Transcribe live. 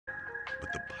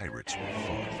pirates were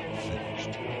far from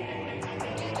finished.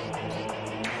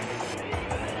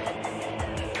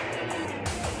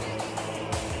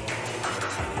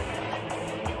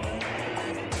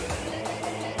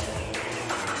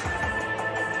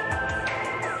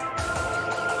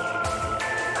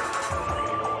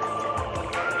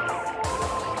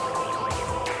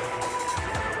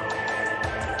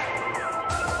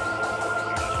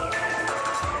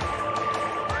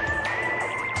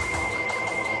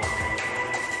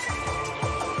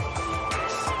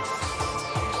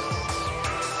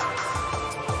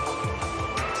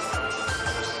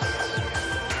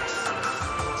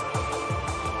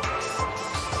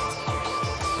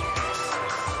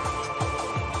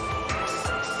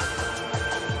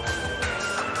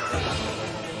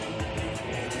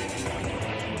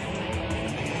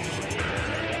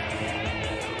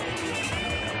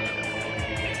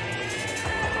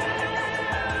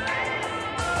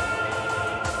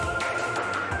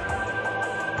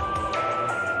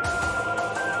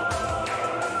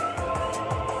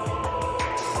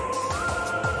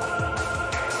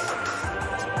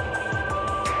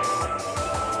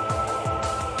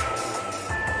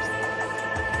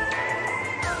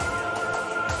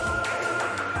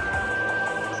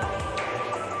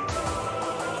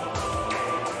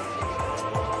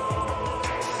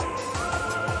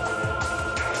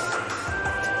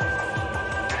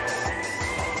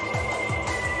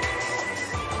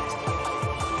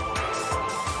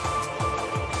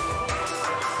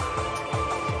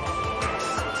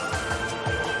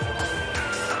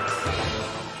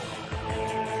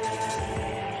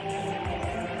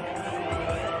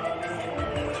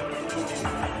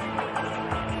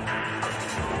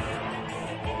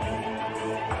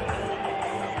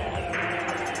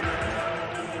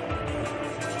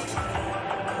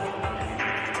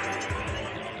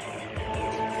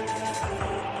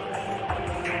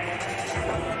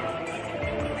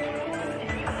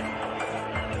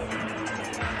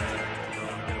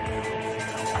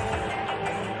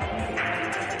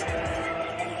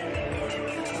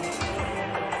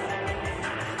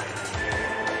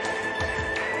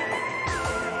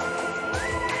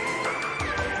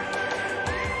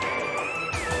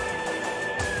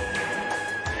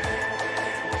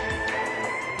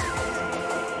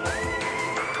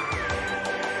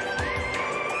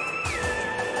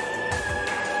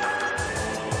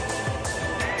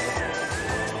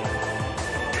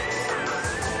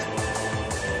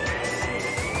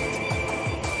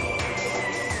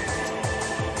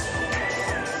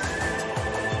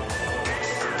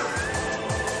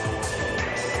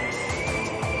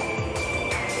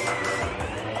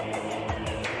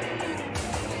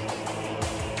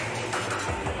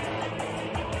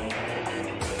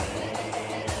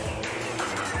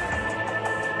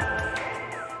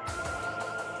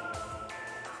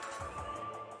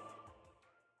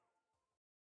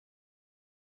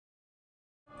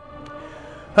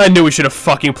 I knew we should have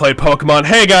fucking played Pokemon.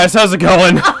 Hey guys, how's it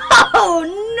going? Oh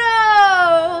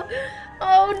no!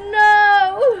 Oh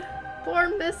no!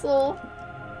 Poor Missile.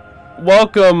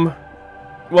 Welcome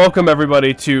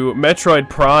everybody to Metroid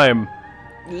Prime.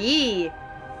 Yee.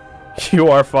 You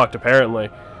are fucked, apparently.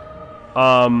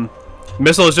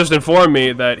 Missile has just informed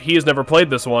me that he has never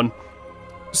played this one.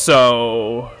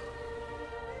 So...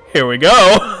 here we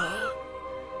go.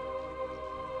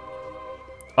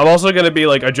 I'm also going to be,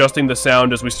 like, adjusting the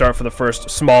sound as we start for the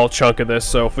first small chunk of this,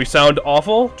 so if we sound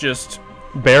awful, just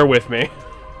bear with me.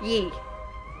 Yee.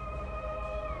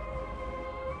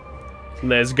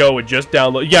 Let's go with just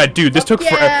download. Yeah, dude, this took yeah.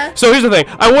 forever. So here's the thing.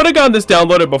 I would have gotten this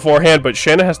downloaded beforehand, but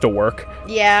Shanna has to work.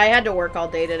 Yeah, I had to work all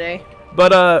day today.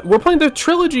 But, we're playing the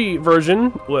Trilogy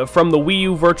version from the Wii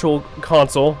U Virtual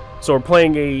Console. So we're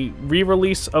playing a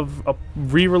re-release of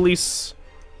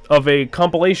a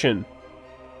compilation.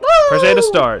 Woo! Press A to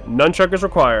start. Nunchuck is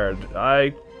required.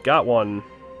 I got one.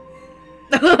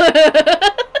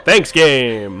 Thanks,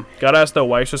 game. Gotta ask though,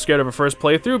 why are you so scared of a first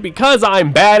playthrough? Because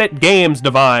I'm bad at games,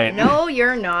 Divine. No,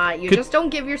 you're not. You just don't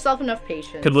give yourself enough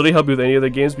patience. Could literally help you with any other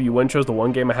games, but you went chose the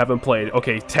one game I haven't played.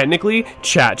 Okay, technically,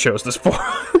 chat chose this for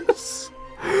us.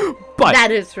 But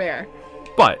that is fair.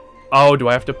 But oh, do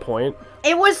I have to point?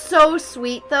 It was so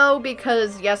sweet though,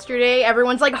 because yesterday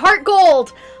everyone's like, Heart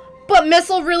Gold! But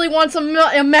Missile really wants a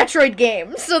Metroid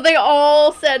game. So they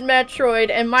all said Metroid,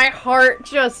 and my heart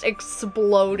just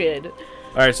exploded.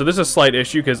 Alright, so this is a slight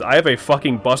issue, because I have a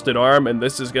fucking busted arm, and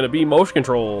this is going to be motion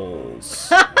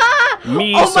controls.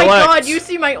 Me oh select. my god, you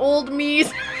see my old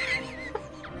me's.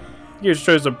 You just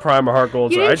chose the Prime or Heart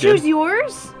Gold, You so I didn't did. choose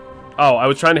yours? Oh, I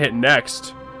was trying to hit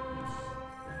next.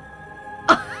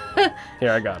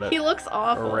 Here, I got it. He looks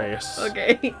awful. Erase.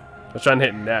 Okay. I was trying to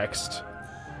hit next.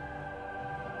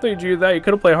 Did you do that? You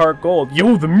could have played Heart Gold.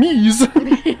 Yo, the Mii's.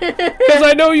 Because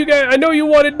I know you guys. I know you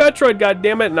wanted Metroid. God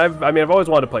damn it! And I've always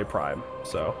wanted to play Prime.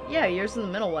 So. Yeah, yours is the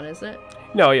middle one, isn't it?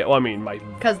 No, yeah. Well, I mean, my.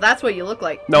 Because that's what you look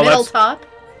like. No, middle that's... top.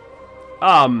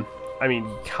 I mean,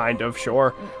 kind of,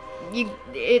 sure.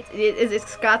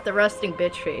 It's got the resting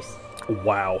bitch face.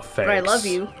 Wow, thanks. But I love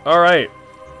you. All right.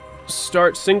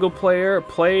 Start single player.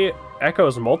 Play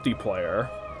Echoes multiplayer.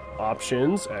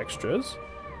 Options, extras.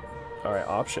 All right,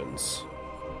 options.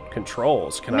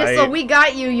 Controls. Can Missile, we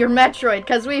got you your Metroid,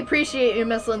 because we appreciate you,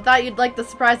 Missile, and thought you'd like the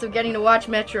surprise of getting to watch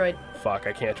Metroid. Fuck,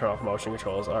 I can't turn off motion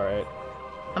controls. All right.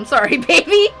 I'm sorry,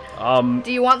 baby.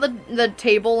 Do you want the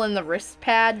table and the wrist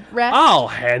pad rest? I'll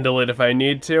handle it if I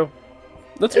need to.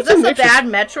 Let's Is this a bad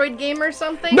Metroid game or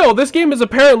something? No, this game is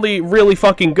apparently really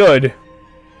fucking good.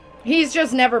 He's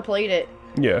just never played it.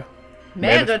 Yeah.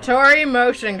 Mandatory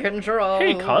motion controls.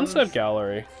 Hey, concept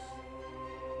gallery.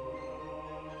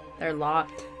 They're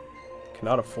locked.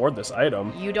 Cannot afford this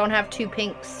item. You don't have 2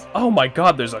 pinks. Oh my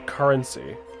god, there's a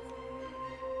currency.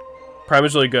 Prime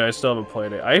is really good. I still haven't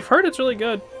played it. I've heard it's really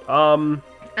good. I'm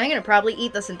gonna probably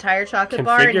eat this entire chocolate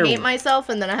bar and hate myself,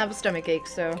 and then I have a stomachache,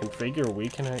 so... Configure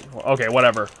weaken... Okay,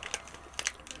 whatever.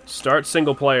 Start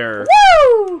single player.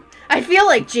 Woo! I feel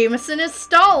like Jameson is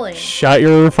stalling. Shut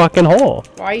your fucking hole.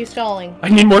 Why are you stalling? I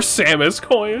need more Samus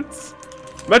coins.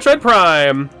 Metroid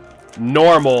Prime.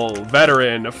 Normal.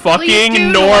 Veteran.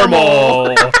 Fucking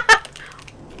normal.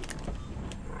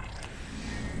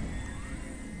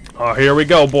 Oh, here we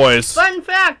go, boys. Fun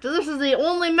fact, this is the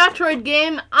only Metroid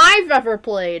game I've ever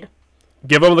played.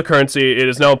 Give them the currency. It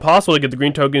is now impossible to get the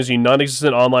green tokens using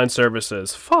non-existent online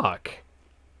services. Fuck.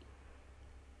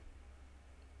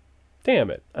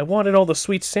 Damn it. I wanted all the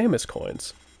sweet Samus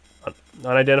coins. An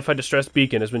unidentified distress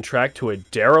beacon has been tracked to a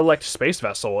derelict space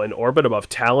vessel in orbit above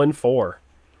Talon 4.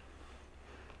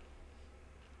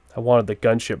 I wanted the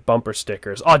gunship bumper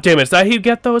stickers. Oh, damn it. Is that how you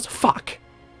get those? Fuck.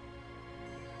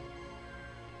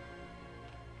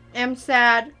 I'm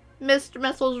sad. Missed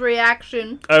Missile's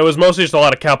reaction. It was mostly just a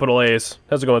lot of capital A's.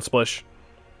 How's it going, Splish?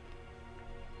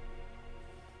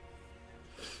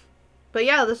 But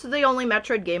yeah, this is the only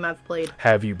Metroid game I've played.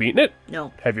 Have you beaten it?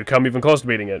 No. Have you come even close to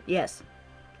beating it? Yes.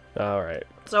 Alright.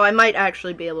 So I might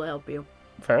actually be able to help you.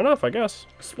 Fair enough, I guess.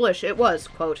 Splish, it was,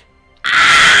 quote.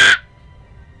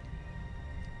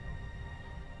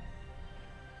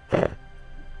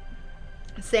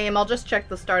 Same, I'll just check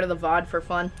the start of the VOD for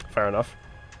fun. Fair enough.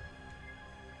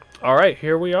 Alright,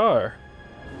 here we are.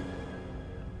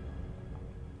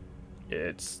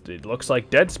 It looks like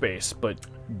Dead Space, but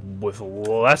with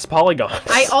less polygons.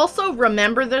 I also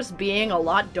remember this being a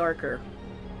lot darker.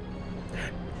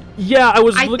 Yeah,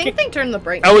 I think they turned the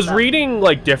brightness I was up. reading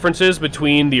like differences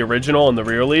between the original and the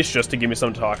re-release just to give me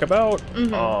something to talk about.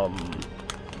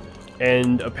 Mm-hmm.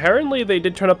 And apparently they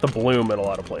did turn up the bloom in a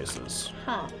lot of places.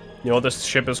 Huh. You know what this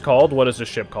ship is called? What is this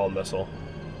ship called, Missile?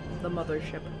 The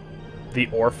mothership. The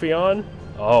Orpheon?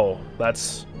 Oh,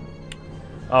 that's...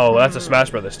 Oh, that's a Smash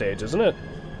Brothers stage, isn't it?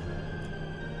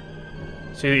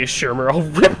 See the Shurmur? I'll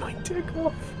rip my dick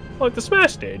off. Oh, like the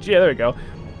Smash stage. Yeah, there we go.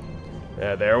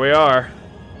 Yeah, there we are.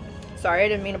 Sorry, I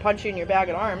didn't mean to punch you in your back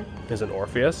and arm. Is an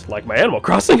Orpheus? Like my Animal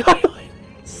Crossing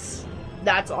Islands.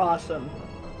 That's awesome.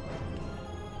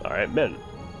 Alright, Min.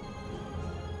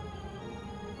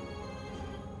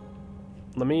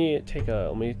 Let me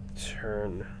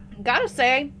turn... Gotta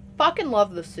say, fucking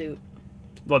love the suit.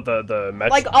 What, the Metroid?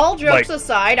 Like, all jokes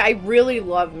aside, I really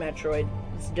love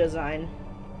Metroid's design.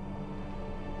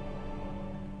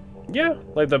 Yeah,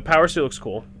 like the power suit looks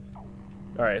cool.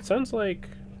 Alright, it sounds like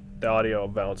the audio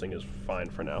balancing is fine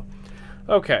for now.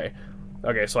 Okay.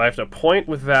 Okay, so I have to point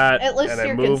with that. At least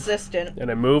and you're consistent. And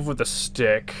I move with the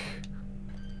stick.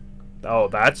 Oh,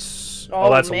 that's... Oh,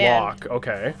 that's man. lock.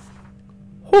 Okay.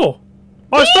 Whew.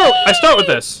 Oh, I start with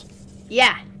this.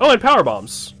 Yeah. Oh, and power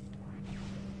bombs.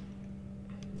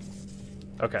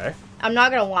 Okay. I'm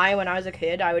not gonna lie, when I was a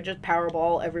kid, I would just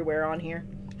powerball everywhere on here.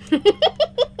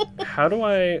 How do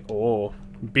I... Oh.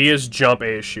 B is jump,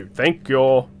 A is shoot. Thank you.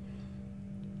 Alright,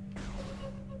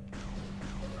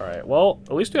 well,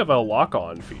 at least we have a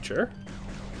lock-on feature.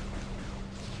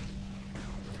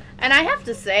 And I have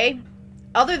to say,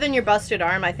 other than your busted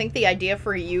arm, I think the idea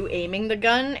for you aiming the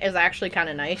gun is actually kind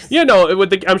of nice. Yeah, no,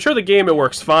 I'm sure the game, it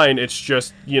works fine. It's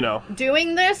just, you know...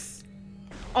 Doing this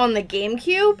on the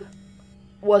GameCube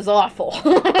was awful.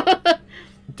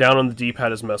 Down on the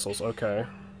D-pad is missiles. Okay.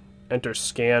 Enter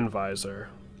scan visor.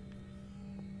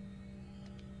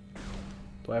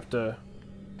 Do I have to...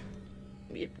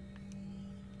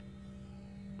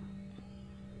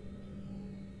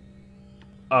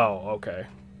 Oh, okay.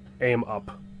 Aim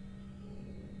up.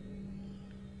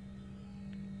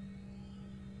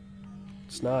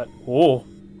 It's not. Oh.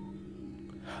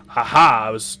 Haha!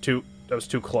 I was too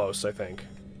close, I think.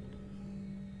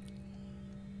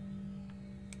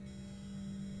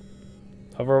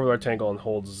 Hover over the rectangle and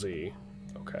hold Z.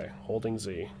 Okay, holding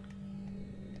Z.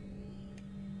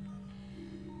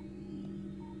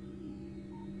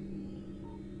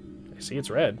 I see it's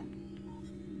red.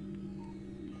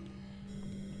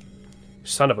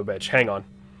 Son of a bitch. Hang on.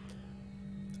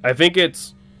 I think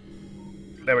it's...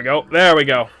 There we go. There we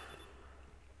go.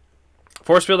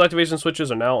 Force field activation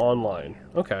switches are now online.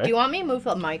 Okay. Do you want me to move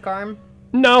the mic arm?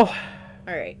 No.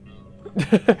 Alright.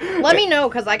 Let me know,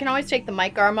 because I can always take the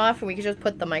mic arm off and we can just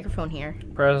put the microphone here.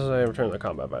 Press A, return to the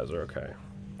combat visor. Okay.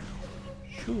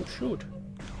 Shoot, shoot.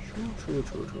 Shoot, shoot,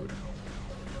 shoot, shoot.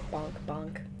 Bonk,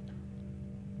 bonk.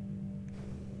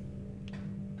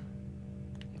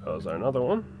 Oh, is there another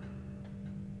one?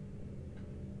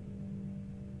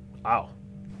 Ow.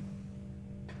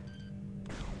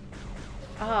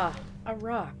 Ah, a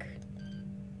rock.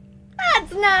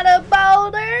 That's not a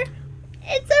boulder!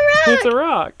 It's a rock! It's a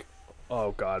rock!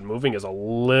 Oh god, moving is a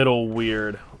little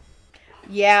weird.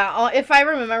 Yeah, if I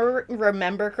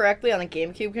remember correctly, on the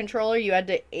GameCube controller, you had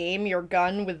to aim your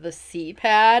gun with the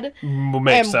C-pad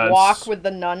Makes sense. walk with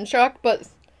the nunchuck, but...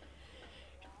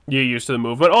 You're used to the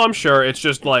movement? Oh, I'm sure. It's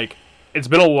just, like, it's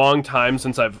been a long time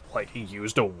since I've, like,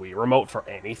 used a Wii remote for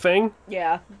anything.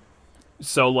 Yeah.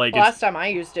 So, like, Last time I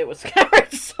used it was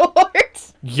Skyward Sword.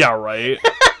 Yeah, right?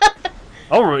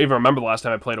 I don't even remember the last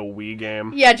time I played a Wii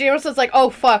game. Yeah, James was like, oh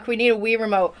fuck, we need a Wii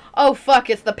remote. Oh fuck,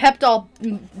 it's the Peptol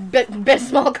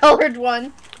Bismol colored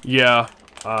one. Yeah,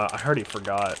 I already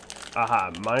forgot.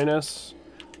 Aha, minus.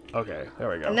 Okay, there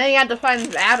we go. And then you had to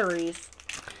find batteries.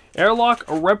 Airlock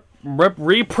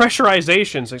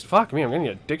repressurization. Fuck me, I'm gonna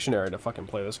need a dictionary to fucking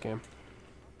play this game.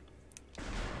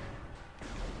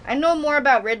 I know more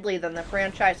about Ridley than the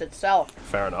franchise itself.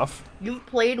 Fair enough. You've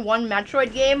played one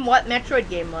Metroid game? What Metroid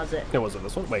game was it? It wasn't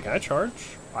this one. Wait, can I charge?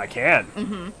 I can.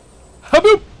 Mm-hmm.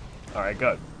 Haboop! Alright,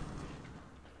 good.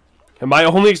 And my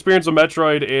only experience with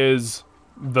Metroid is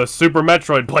the Super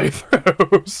Metroid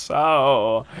playthrough.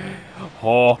 So...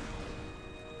 Oh.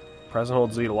 Press and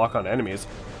hold Z to lock on enemies.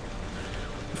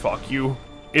 Fuck you.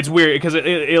 It's weird, because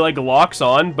it like, locks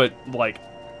on, but, like,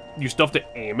 you still have to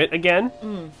aim it again.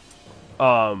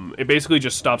 It basically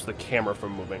just stops the camera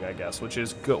from moving, I guess, which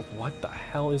is good. What the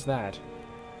hell is that?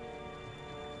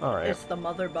 Alright. It's the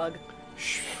mother bug.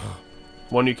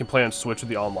 One you can play on Switch with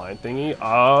the online thingy?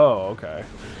 Oh, okay.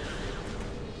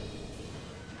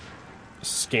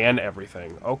 Scan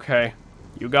everything. Okay.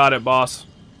 You got it, boss.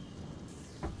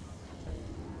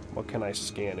 What can I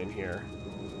scan in here?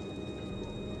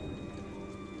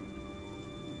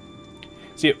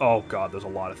 See, oh god, there's a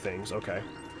lot of things. Okay.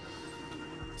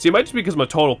 See, it might just be because I'm a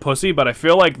total pussy, but I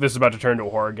feel like this is about to turn into a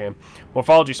horror game.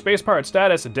 Morphology, space pirate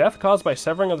status, death caused by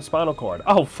severing of the spinal cord.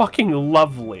 Oh, fucking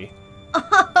lovely.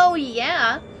 Oh,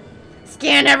 yeah.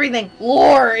 Scan everything.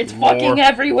 Lore, it's fucking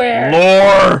everywhere.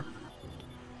 Lore!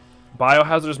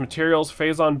 Biohazardous materials,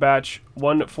 Phazon batch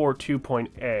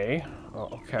 142.A.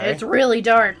 Oh, okay. It's really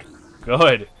dark.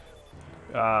 Good.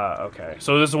 Okay.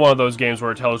 So this is one of those games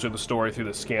where it tells you the story through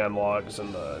the scan logs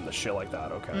and the shit like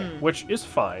that, okay. Which is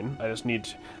fine. I just need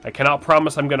to, I cannot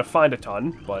promise I'm gonna find a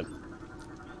ton, but...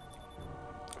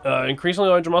 increasingly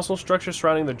large muscle structures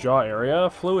surrounding the jaw area.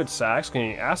 Fluid sacs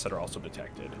containing acid are also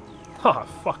detected. Haha,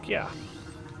 fuck yeah.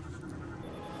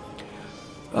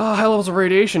 High levels of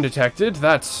radiation detected.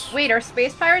 That's... Wait, are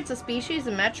space pirates a species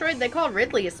in Metroid? They called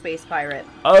Ridley a space pirate.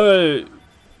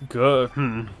 Good.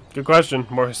 Good question.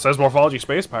 Says morphology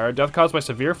space pirate. Death caused by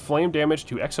severe flame damage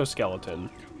to exoskeleton.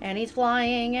 And he's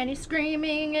flying and he's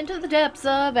screaming into the depths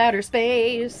of outer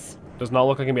space. Does not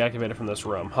look like it can be activated from this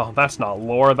room. Oh, that's not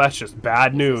lore. That's just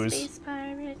bad news. Space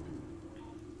pirate.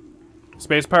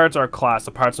 Space pirates are a class.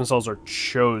 The pirates themselves are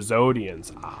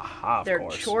Chozodians. Aha, of They're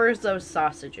course. chorizo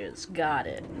sausages. Got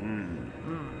it.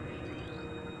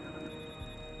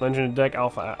 Legend deck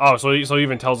alpha. Oh, so he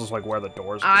even tells us like where the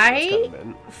doors. I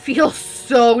feel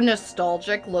so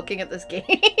nostalgic looking at this game.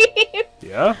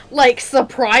 Yeah. Like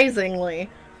surprisingly,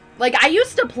 like I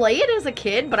used to play it as a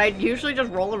kid, but I'd usually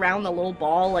just roll around the little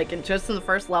ball like just in the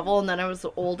first level, and then I was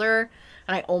older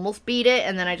and I almost beat it,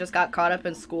 and then I just got caught up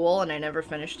in school and I never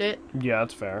finished it. Yeah,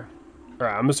 that's fair. All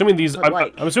right, I'm assuming these.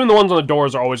 Like, I'm assuming the ones on the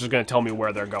doors are always just gonna tell me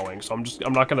where they're going, so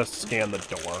I'm not gonna scan the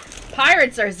door.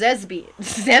 Pirates are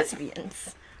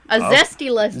Zesbians. A zesty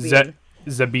lesbian.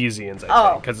 Zebesians,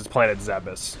 I think, because it's planet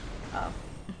Zebus. Oh.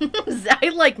 I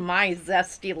like my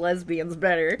zesty lesbians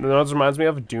better. You know what this reminds me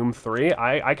of? Doom 3.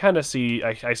 I kind of see...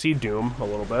 I see Doom a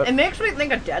little bit. It makes me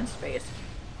think of Dead Space.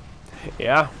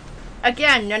 Yeah.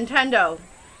 Again, Nintendo.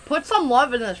 Put some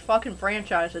love in this fucking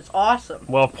franchise. It's awesome.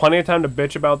 Well, plenty of time to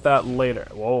bitch about that later.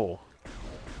 Whoa.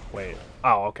 Wait.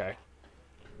 Oh, okay.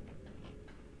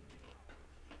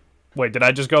 Wait, did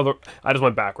I just go I just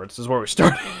went backwards. This is where we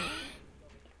started.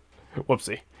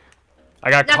 Whoopsie.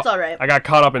 That's alright. I got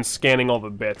caught up in scanning all the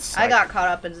bits. I got caught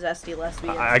up in Zesty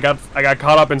Lesbian. I got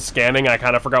caught up in scanning. I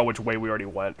kind of forgot which way we already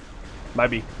went. Might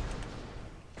be.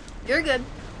 You're good.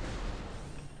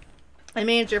 I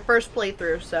mean, it's your first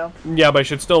playthrough, so. Yeah, but I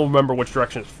should still remember which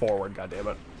direction is forward,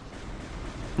 goddammit.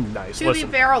 Nice. To be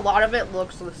fair, a lot of it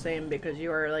looks the same because you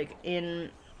are, like, in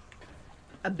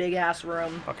a big-ass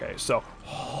room. Okay, so.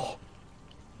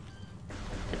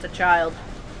 It's a child.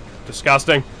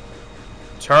 Disgusting.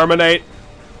 Terminate.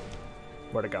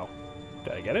 Where'd it go?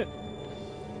 Did I get it?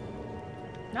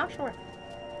 Not sure.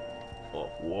 Whoa,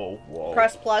 whoa, whoa.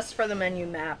 Press plus for the menu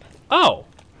map. Oh!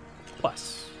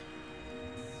 Plus.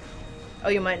 Oh,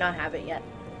 you might not have it yet.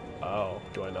 Oh,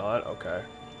 do I not? Okay.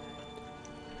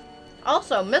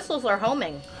 Also, missiles are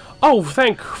homing. Oh,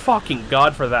 thank fucking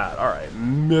God for that. Alright,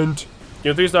 mint.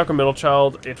 You know, 3's Dark Middle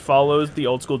Child, it follows the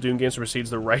old school Doom games and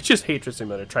precedes the Righteous Hatred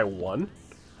Simulator. Try 1.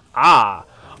 Ah!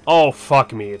 Oh,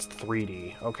 fuck me, it's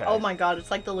 3D. Okay. Oh my god,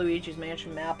 it's like the Luigi's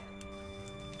Mansion map.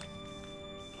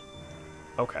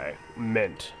 Okay,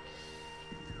 mint.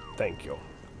 Thank you.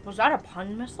 Was that a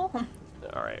pun missile?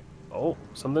 Alright. Oh,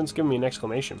 something's giving me an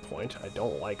exclamation point. I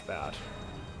don't like that.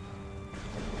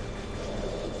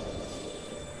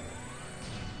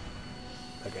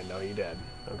 Okay, no, you did.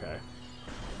 Okay.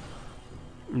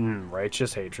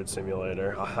 Righteous Hatred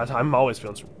Simulator. I'm always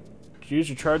feeling... Use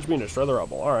your charge beam to destroy the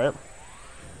rubble. Alright.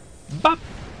 Bop!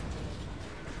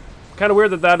 Kind of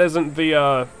weird that that isn't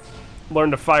the,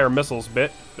 learn to fire missiles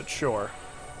bit, but sure.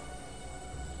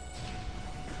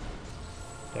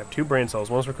 You have 2 brain cells,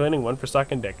 one's for cleaning, one for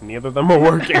sucking dick. Neither of them are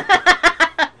working.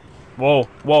 Whoa,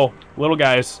 whoa, little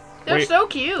guys. They're so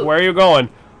cute. Where are you going?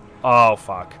 Oh,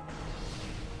 fuck.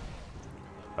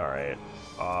 Alright.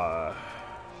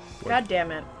 God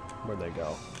damn it. Where'd they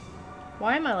go?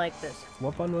 Why am I like this?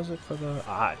 What button was it for the...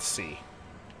 Ah, it's C.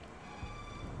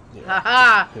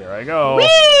 Haha! Here I go.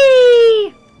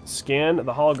 Whee! Scan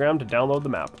the hologram to download the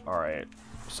map. Alright.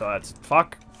 So that's...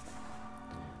 Fuck.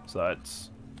 So that's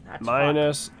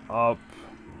minus, up,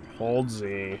 hold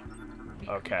Z.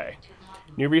 Okay.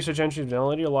 New research entry to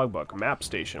download your logbook. Map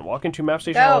station. Walk into map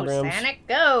station Go, holograms. Sonic,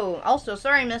 go! Also,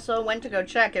 sorry, Missile. Went to go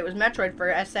check. It was Metroid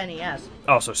for SNES.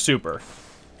 Oh, so Super.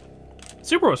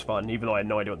 Super was fun, even though I had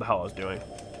no idea what the hell I was doing.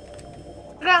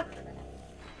 Yeah.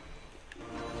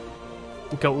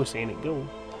 Go, Sonic, go.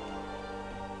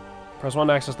 Press 1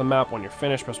 to access the map. When you're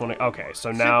finished, press 1 to... Okay,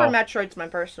 so now... Super Metroid's my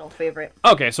personal favorite.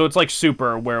 Okay, so it's like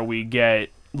Super, where we get,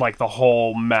 like, the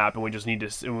whole map, and we just need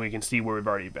to... And we can see where we've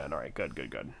already been. Alright, good,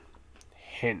 good, good.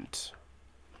 Hint.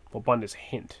 What button is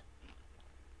hint?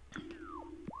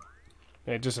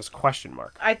 It just says question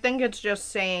mark. I think it's just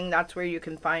saying that's where you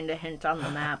can find a hint on the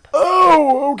map.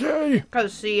 Oh, okay!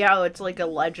 Because see how it's like a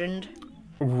legend?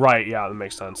 Right, yeah, that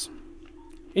makes sense.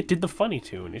 It did the funny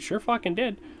tune. It sure fucking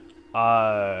did.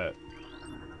 Oh,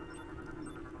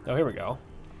 here we go.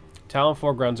 Talon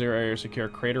 4 ground zero area secure.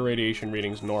 Crater radiation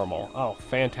readings normal. Oh,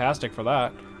 fantastic for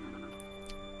that.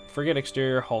 Frigate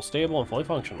exterior hull stable and fully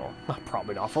functional.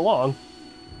 Probably not for long.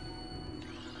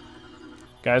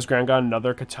 Guys, Grand got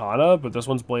another katana, but this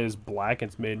one's blade is black.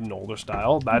 It's made in older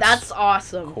style. That's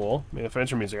awesome. Cool. I mean, the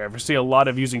Fencer music. I ever see a lot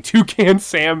of using Toucan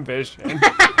Sam vision.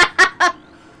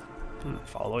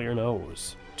 Follow your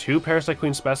nose. 2 Parasite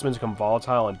Queen specimens become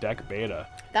volatile on deck beta.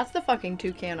 That's the fucking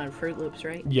toucan on Fruit Loops,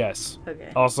 right? Yes.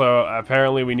 Okay. Also,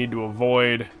 apparently we need to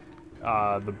avoid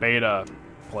the beta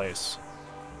place.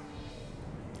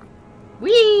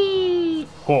 Whee!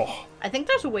 Oh. I think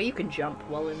there's a way you can jump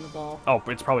while in the ball. Oh,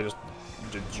 it's probably just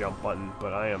the jump button,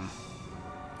 but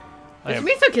This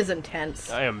music is intense.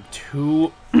 I am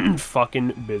too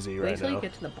fucking busy right Wait till now. you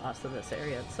get to the boss of this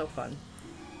area. It's so fun.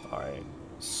 Alright.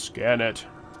 Scan it.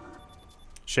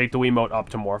 Shake the Wiimote up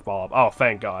to morph ball up. Oh,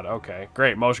 thank God. Okay.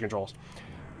 Great. Motion controls.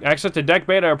 Access to deck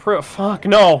beta approved. Fuck,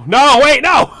 no. No, wait,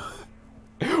 no!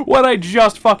 What'd I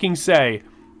just fucking say?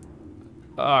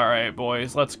 Alright,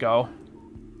 boys. Let's go.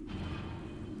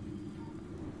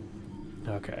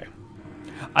 Okay.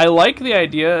 I like the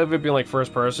idea of it being like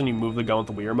first person, you move the gun with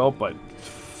the Wii remote, but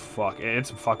fuck, it's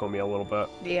fucking with me a little bit.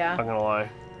 Yeah. Not gonna lie.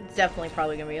 It's definitely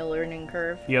probably gonna be a learning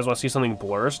curve. You guys want to see something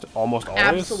blurst? Almost always?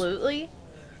 Absolutely.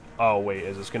 Oh, wait,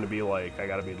 is this gonna be like, I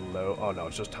gotta be low? Oh, no,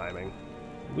 it's just timing.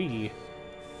 Wee.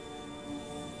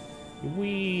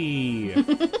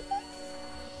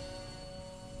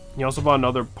 You also bought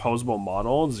another posable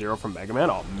model, Zero from Mega Man.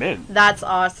 Oh, mint. That's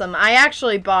awesome. I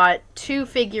actually bought 2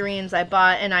 figurines. I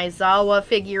bought an Aizawa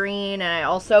figurine, and I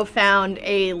also found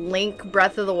a Link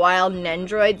Breath of the Wild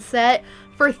Nendroid set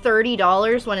for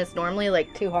 $30 when it's normally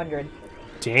like $200.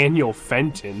 Daniel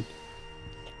Fenton.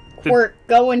 Quirk,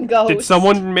 going ghost. Did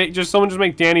someone just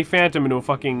make Danny Phantom into a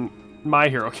fucking My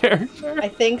Hero character? I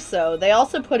think so. They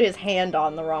also put his hand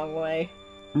on the wrong way.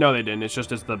 No, they didn't. It's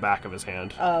the back of his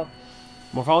hand. Oh.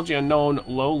 Morphology unknown,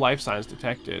 low life signs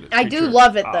detected. I do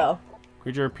love it, though.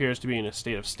 Creature appears to be in a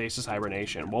state of stasis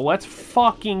hibernation. Well, let's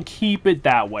fucking keep it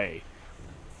that way.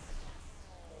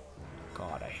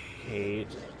 God, I hate...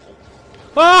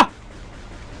 Ah!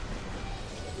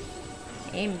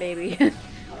 Aim, baby.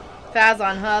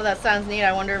 Phazon, huh? That sounds neat.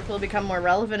 I wonder if it'll become more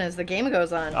relevant as the game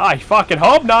goes on. I fucking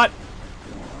hope not!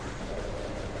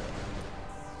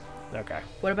 Okay.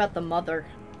 What about the mother?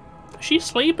 She's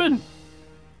sleeping.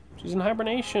 She's in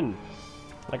hibernation.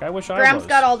 Like, I wish I was. Graham's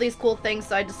got all these cool things,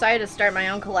 so I decided to start my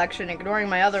own collection, ignoring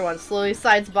my other ones. Slowly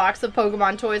slides a box of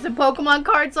Pokemon toys and Pokemon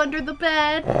cards under the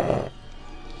bed.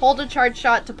 Hold a charge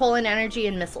shot to pull in energy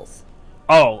and missiles.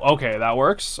 Oh, okay, that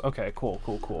works. Okay,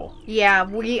 cool. Yeah,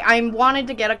 I wanted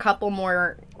to get a couple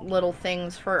more little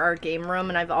things for our game room,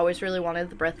 and I've always really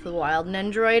wanted the Breath of the Wild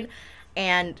Nendroid.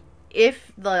 And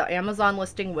if the Amazon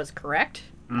listing was correct,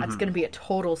 that's going to be a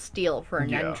total steal for a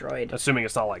Nendroid. Assuming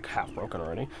it's not, like, half broken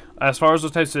already. As far as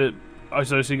those types of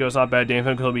Associate goes, not bad.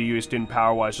 Damn, he'll be used in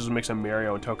power-wise. Just a mix of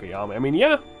Mario and Tokoyami. I mean,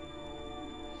 yeah.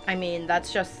 I mean,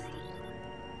 that's just...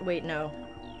 Wait, no.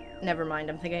 Never mind.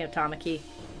 I'm thinking of Tamaki.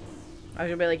 I was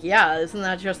going to be like, yeah, isn't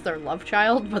that just their love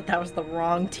child? But that was the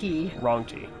wrong T. Wrong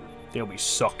T. They'll be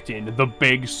sucked in. The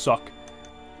big suck.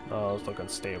 Oh, it's looking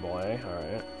stable, eh?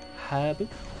 Alright. Habit.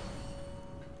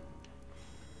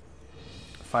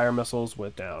 Fire missiles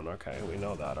went down. Okay, we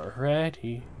know that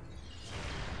already.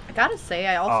 I gotta say,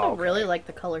 I also really like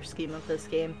the color scheme of this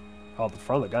game. Oh, the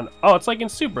front of the gun. Oh, it's like in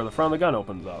Super. The front of the gun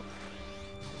opens up.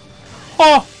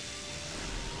 Oh!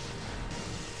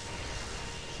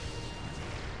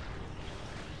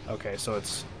 Okay, so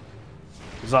it's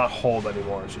not hold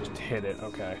anymore. It's just hit it.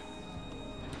 Okay.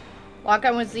 Lock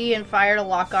on with Z and fire to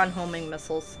lock on homing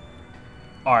missiles.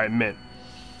 Alright, mint.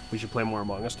 We should play more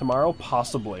Among Us tomorrow?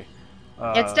 Possibly.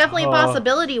 It's definitely a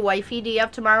possibility, wifey. Do you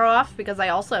have tomorrow off? Because I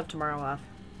also have tomorrow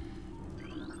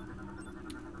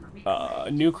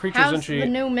off. New creatures How's entry. the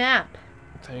new map?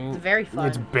 Thing. It's very fun.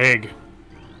 It's big.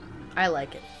 I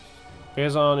like it.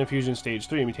 Phase on Infusion Stage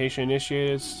 3. Mutation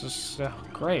initiated. It's just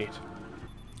great.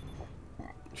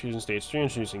 Infusion Stage 3,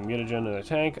 introducing mutagen in a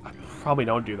tank. I probably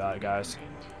don't do that, guys.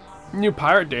 New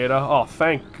pirate data. Oh,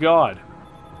 thank God.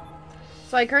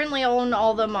 So I currently own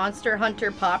all the Monster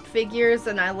Hunter pop figures,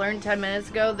 and I learned 10 minutes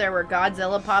ago there were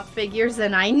Godzilla pop figures,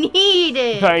 and I need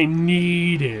it! I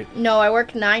need it. No, I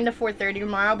work 9 to 4:30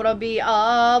 tomorrow, but I'll be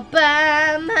all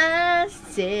by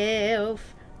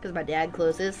myself. Because my dad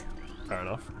closes. Fair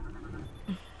enough.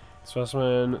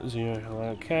 Specimen,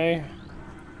 0, okay.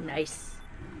 Nice.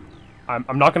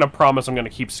 I'm not going to promise I'm going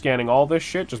to keep scanning all this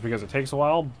shit, just because it takes a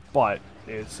while, but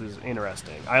this is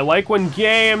interesting. I like when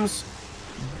games,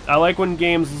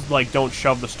 like, don't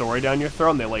shove the story down your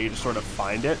throat and they let you just sort of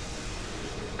find it.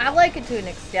 I like it to an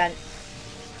extent.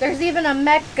 There's even a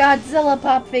Mech Godzilla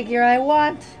pop figure I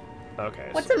want. Okay.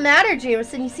 What's the matter,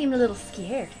 Jameson? You seem a little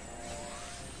scared.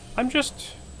 I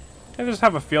just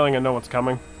have a feeling I know what's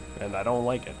coming, and I don't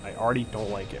like it. I already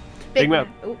don't like it. Big map.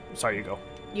 Ooh. Sorry, you go.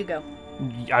 You go.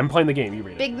 I'm playing the game. You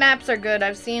read it. Big maps are good.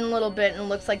 I've seen a little bit, and it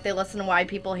looks like they listen to why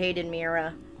people hated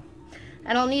Mira.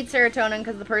 And I'll need serotonin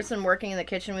because the person working in the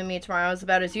kitchen with me tomorrow is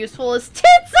about as useful as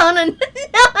tits on a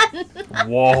nun.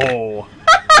 Whoa.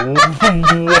 Whoa.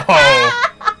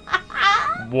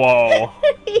 Whoa.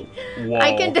 Whoa.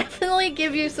 I can definitely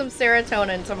give you some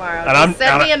serotonin tomorrow. Just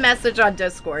send me a message on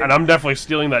Discord. And I'm definitely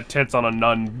stealing that tits on a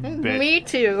nun bit. Me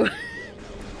too.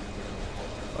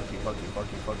 Fuck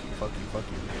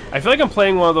you. I feel like I'm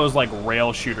playing one of those, like,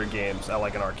 rail shooter games at,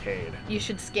 like, an arcade. You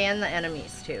should scan the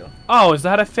enemies, too. Oh, is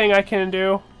that a thing I can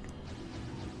do?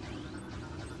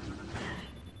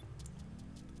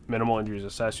 Minimal injuries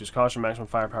assessed. Use caution. Maximum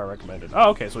firepower recommended. Oh,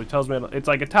 okay. So it tells me... It's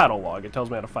like a tattle log. It tells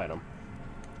me how to fight them.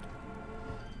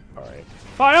 Alright.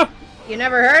 Fire! You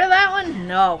never heard of that one?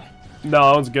 No. No,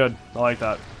 that one's good. I like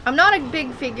that. I'm not a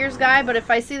big figures guy, but if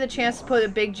I see the chance to put a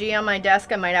big G on my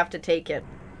desk, I might have to take it.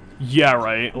 Yeah,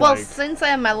 right. Well, like, since I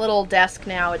have my little desk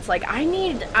now, it's like I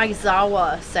need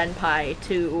Aizawa Senpai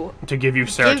to give you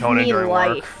serotonin give me during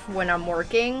life work. when I'm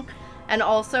working. And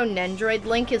also, Nendroid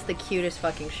Link is the cutest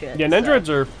fucking shit. Yeah, Nendroids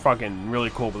are fucking really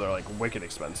cool, but they're like wicked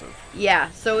expensive. Yeah,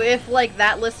 so if like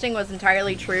that listing was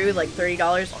entirely true, like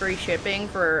 $30 free shipping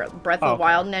for Breath of the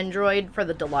Wild Nendroid for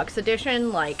the deluxe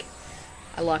edition, like,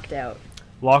 I lucked out.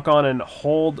 Lock on and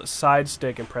hold side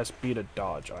stick and press B to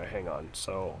dodge. Alright, hang on.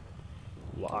 So,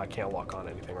 I can't lock on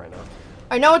anything right now.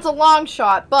 I know it's a long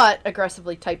shot, but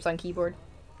aggressively types on keyboard.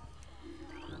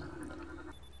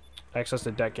 Access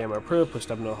to deck gamma approved. Push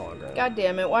step into the hologram. God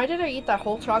damn it, why did I eat that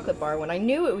whole chocolate bar when I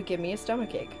knew it would give me a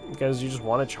stomachache? Because you just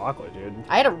wanted chocolate, dude.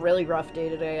 I had a really rough day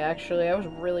today, actually. I was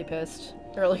really pissed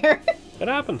earlier. It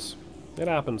happens. It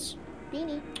happens.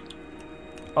 Beanie.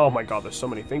 Oh my god, there's so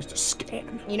many things to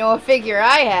scan. You know what figure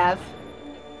I have?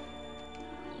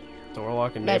 Door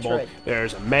lock enabled. Metroid.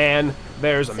 There's a man.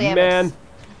 There's a Samus. man.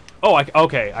 Oh,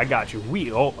 okay, I got you.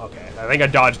 Okay. I think I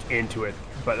dodged into it,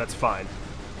 but that's fine.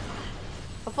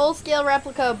 A full-scale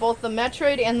replica of both the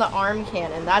Metroid and the arm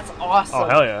cannon. That's awesome. Oh,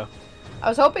 hell yeah. I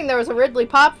was hoping there was a Ridley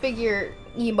Pop figure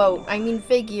emote. I mean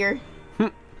figure.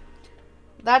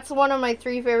 That's one of my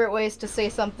 3 favorite ways to say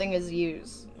something is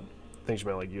used. I think she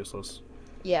meant like useless.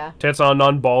 Yeah. Tits on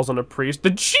none, balls on a priest. The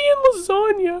G and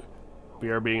lasagna.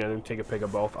 BRB, and take a pic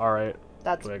of both. Alright.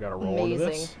 That's I gotta roll into amazing.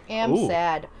 this? Am Ooh.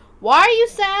 sad. Why are you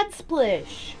sad,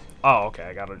 Splish? Oh, okay,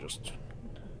 I gotta just...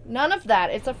 None of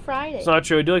that. It's a Friday. It's not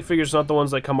true. I do like figures, not the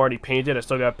ones that come already painted. I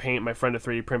still gotta paint my friend to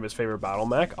 3D print his favorite battle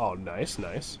mech. Oh, nice,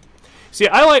 nice. See,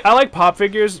 I like pop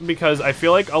figures because I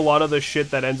feel like a lot of the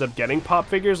shit that ends up getting pop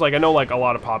figures, like I know like a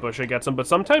lot of popular shit gets them, but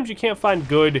sometimes you can't find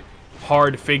good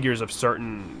hard figures of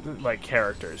certain like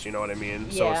characters, you know what I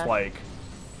mean? So Yeah. it's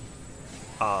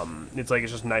like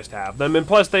it's just nice to have them. And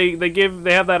plus they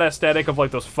have that aesthetic of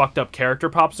like those fucked up character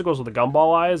popsicles with the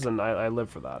gumball eyes, and I live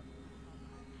for that.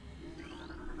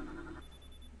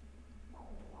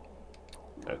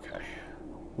 Okay.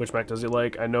 Which mech does he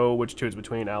like? I know which two is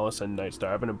between Alice and Nightstar.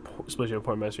 I have an especially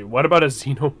important message. What about a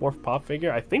Xenomorph pop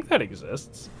figure? I think that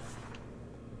exists.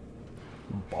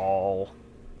 Ball.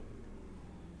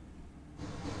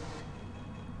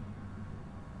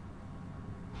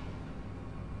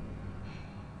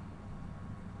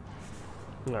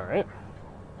 Alright.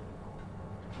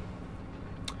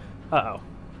 Uh-oh.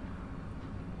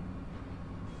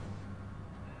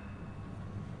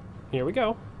 Here we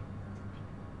go.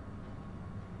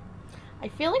 I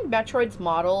feel like Metroid's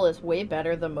model is way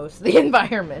better than most of the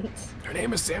environments. Her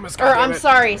name is Samus. Or, I'm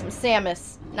sorry,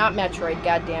 Samus. Not Metroid,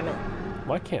 goddammit.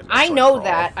 Why can't I Metroid know crawl?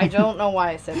 that. I don't know why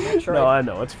I said Metroid. No, I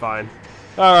know. It's fine.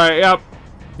 Alright, yep.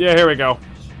 Yeah, here we go.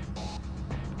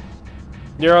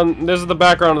 You're on. This is the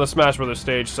background of the Smash Brothers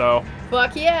stage, so.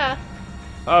 Fuck yeah.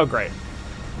 Oh, great.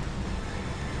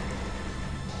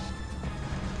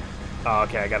 Oh,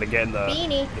 okay, I gotta get in the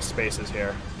Beanie. spaces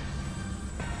here.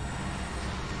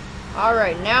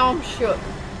 Alright, now I'm shook.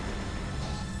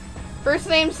 First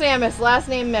name Samus, last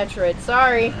name Metroid.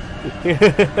 Sorry.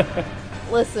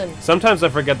 Listen. Sometimes I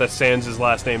forget that Sans'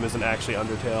 last name isn't actually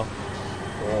Undertale.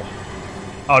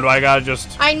 Oh, do I gotta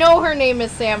just... I know her name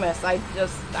is Samus.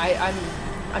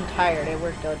 I'm tired. I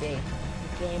worked all day.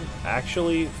 Game.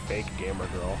 Actually, fake gamer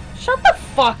girl. Shut the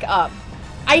fuck up.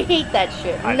 I hate that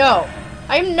shit. No.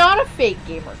 I'm not a fake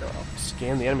gamer girl.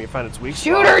 Scan the enemy to find its weak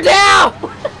Shoot spot. her down!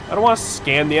 I don't want to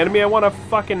scan the enemy. I want to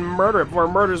fucking murder it before it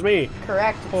murders me.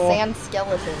 Correct. Oh. Sand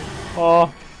skeleton.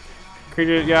 Oh.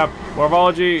 Creature, yep.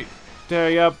 Morphology,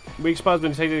 yep. Weak spot's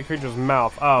been taken to the creature's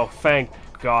mouth. Oh, thank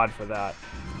God for that.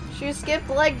 She skipped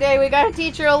leg day. We gotta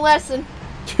teach her a lesson.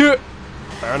 Fair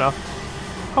enough.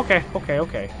 Okay.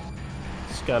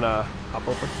 Just gonna hop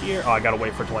over here. Oh, I gotta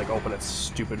wait for it to, like, open its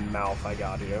stupid mouth. I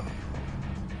got you.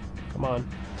 Come on.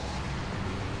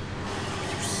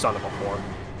 You son of a whore.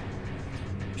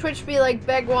 Twitch be like,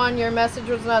 Begwan, your message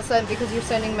was not sent because you're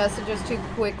sending messages too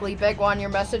quickly. Begwan, your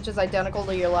message is identical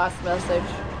to your last message.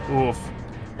 Oof.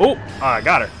 Oh, I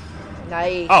got her.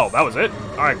 Nice. Oh, that was it?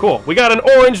 Alright, cool. We got an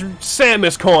orange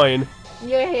Samus coin.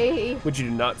 Yay. Which you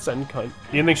did not send coin.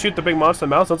 You think shoot the big monster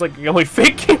in the mouth? Sounds like the only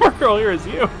fake gamer girl here is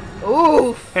you.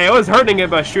 Oof. Hey, I was hurting it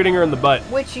by shooting her in the butt.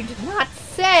 Which you did not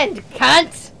send,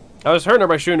 cunt. I was hurting her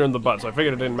by shooting her in the butt, so I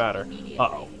figured it didn't matter.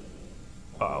 Uh-oh.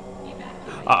 Uh-oh.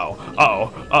 Uh-oh.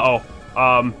 Uh-oh.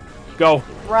 Uh-oh. Go.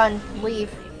 Run.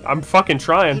 Leave. I'm fucking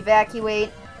trying.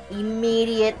 Evacuate.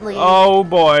 Immediately. Oh,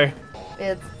 boy.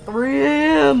 It's 3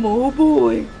 a.m. Oh,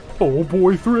 boy. Oh,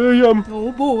 boy, 3 a.m.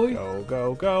 Oh, boy. Go,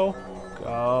 go, go.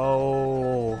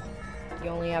 Go. You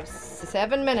only have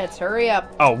 7 minutes. Hurry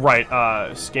up. Oh,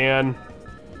 right. Scan.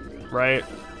 Right.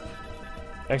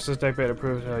 Access deck beta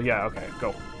approved. Yeah, okay.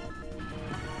 Go.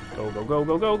 Go, go, go,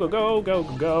 go, go, go, go, go,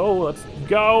 go, go. Let's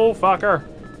go, fucker.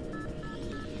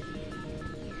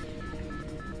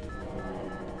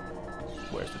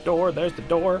 door. There's the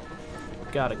door.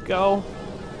 Gotta go.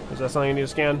 Is that something you need to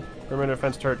scan? Perimeter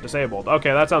defense turret disabled.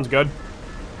 Okay, that sounds good.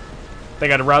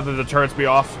 Think I'd rather the turrets be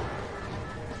off.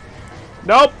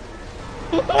 Nope.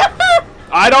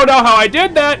 I don't know how I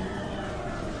did that.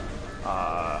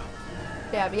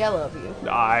 Gabby, I love you.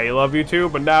 I love you too,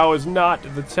 but now is not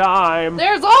the time.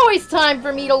 There's always time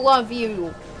for me to love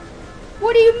you.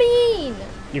 What do you mean?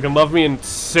 You can love me in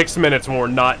 6 minutes when we're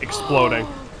not exploding.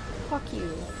 Fuck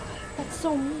you. That's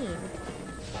so mean.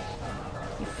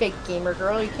 You fake gamer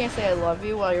girl. You can't say I love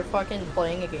you while you're fucking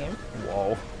playing a game.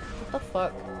 Whoa. What the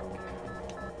fuck?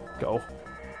 Go.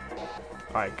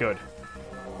 Alright, good.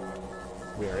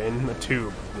 We are in the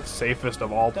tube, the safest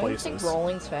of all Don't you places. think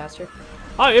rolling's faster?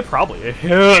 Oh, it probably is.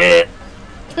 I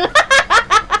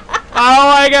don't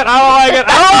like it! I don't like it!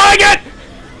 I don't like it!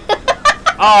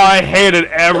 Oh, I hated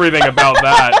everything about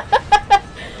that.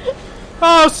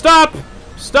 Oh, stop!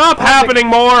 Stop happening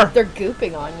more! They're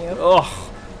gooping on you. Ugh.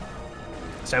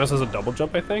 Samus has a double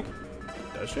jump, I think.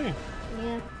 Does she?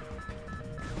 Yeah.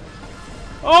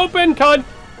 Open, cunt!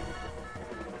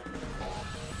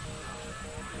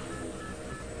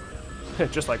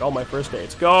 Just like all my first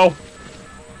dates. Go!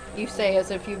 You say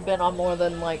as if you've been on more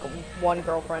than, like, one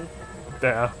girlfriend.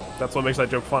 Yeah, that's what makes that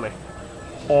joke funny.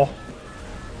 Oh.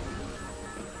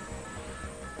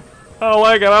 I don't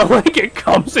like it. I don't like it.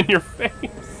 Comes in your face.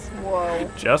 Whoa.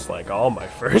 Just like all my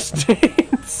first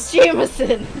dates.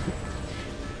 Jameson!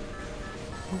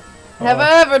 Have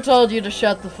I ever told you to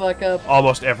shut the fuck up?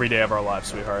 Almost every day of our lives,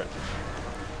 sweetheart.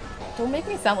 Don't make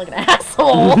me sound like an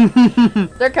asshole.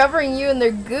 They're covering you in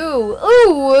their goo. Ooh,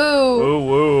 woo. Ooh,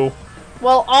 woo.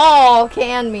 Well, all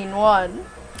can mean one.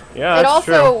 Yeah, it that's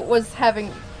also true. was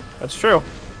having... That's true.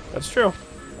 That's true.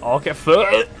 All get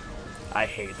foot. I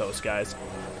hate those guys.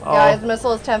 Guys,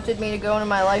 Missile has tempted me to go into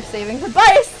my life savings and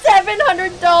buy a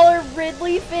 $700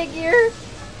 Ridley figure.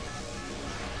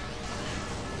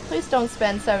 Please don't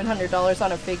spend $700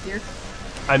 on a figure.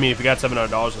 I mean, if you got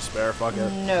 $700 to spare, fuck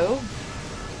it. No.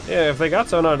 Yeah, if they got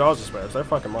 $700 to spare, it's their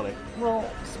fucking money. Well,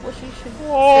 Squishy should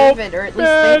Oh, save it, or at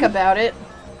least think about it.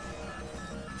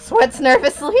 Sweats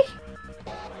nervously.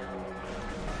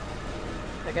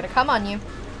 They're gonna come on you.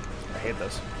 I hate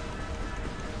this.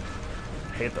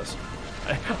 I hate this.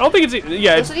 I don't think it's...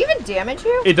 Yeah, Does it even damage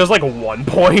you? it does like 1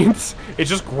 point. It's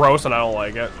just gross and I don't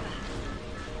like it.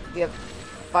 You have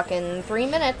fucking 3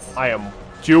 minutes. I am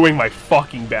doing my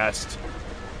fucking best.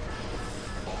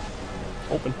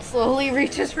 Open. Slowly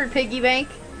reaches for piggy bank.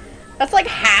 That's like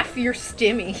half your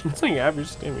stimmy. It's like average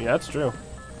stimmy. That's true.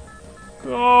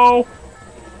 Go.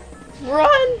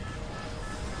 Run!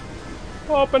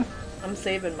 Open. I'm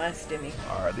saving my stimmy.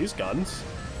 Are these guns?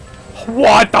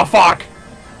 What the fuck?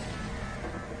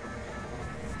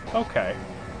 Okay.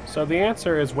 So the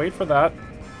answer is wait for that.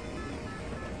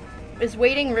 Is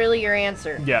waiting really your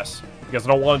answer? Yes. Because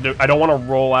I don't want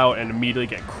to roll out and immediately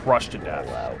get crushed to death.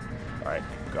 Roll out. Alright,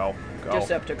 go. Go.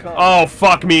 Decepticon. Oh,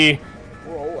 fuck me.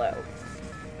 Roll out.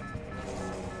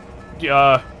 Did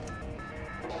I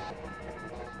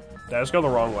just go the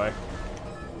wrong way?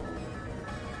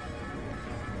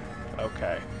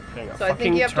 Okay. Hang on. So I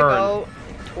think you have to go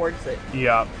towards it.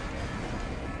 Yeah.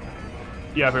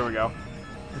 Yeah, here we go.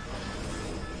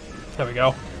 There we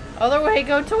go. Other way,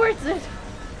 go towards it.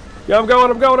 Yeah, I'm going.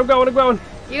 You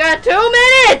got 2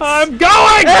 minutes! I'm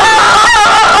going!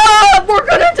 Ah! We're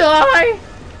gonna die!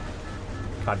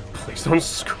 God, please don't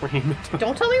scream.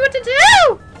 Don't tell me what to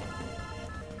do!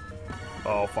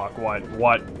 Oh, fuck.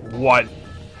 What?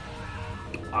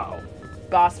 Ow.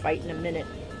 Boss fight in a minute.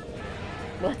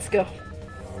 Let's go.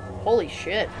 Holy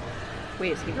shit.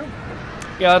 Wait, is he real?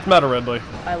 Yeah, that's Meta Ridley.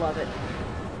 I love it.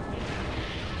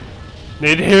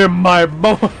 Need hear my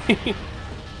boy.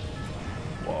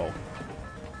 Whoa.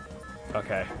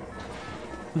 Okay.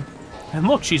 And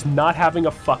look, she's not having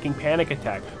a fucking panic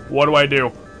attack. What do I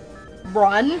do?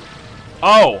 Run?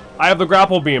 Oh, I have the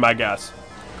grapple beam, I guess.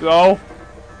 Go.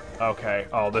 Okay.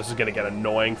 Oh, this is gonna get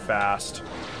annoying fast.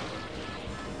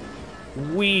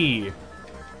 Wee.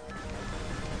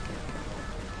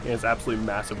 He has absolutely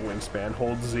massive wingspan.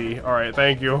 Hold Z. Alright,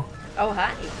 thank you. Oh,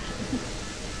 hi.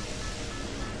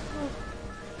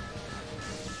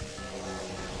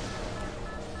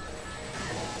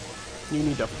 You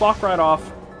need to fuck right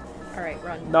off. Alright,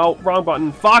 run. No, wrong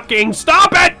button. Fucking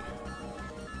stop it!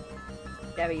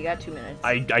 Gabby, you got 2 minutes.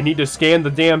 I need to scan the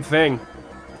damn thing.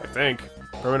 I think.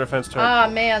 Perimeter fence turn. Ah,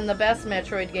 man, the best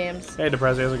Metroid games. Hey,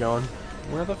 Deprezi, how's it going?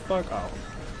 Where the fuck? Oh.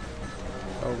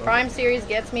 Prime series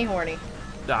gets me horny.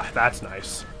 Ah, that's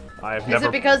nice. I've Is never.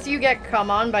 it because you get come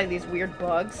on by these weird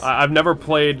bugs? I've never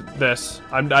played this.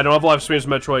 I don't have a lot of experience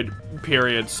with Metroid,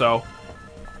 period. So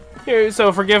Here,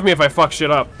 so forgive me if I fuck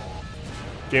shit up.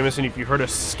 Jameson, if you heard a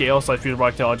scale slash future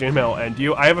block technology email, and do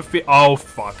you? I have a oh,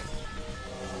 fuck.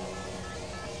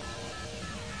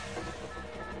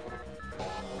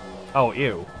 Oh,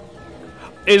 ew.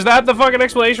 Is that the fucking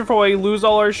explanation for why we lose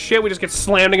all our shit? We just get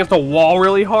slammed against the wall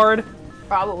really hard?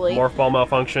 Probably. Morph ball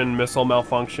malfunction, missile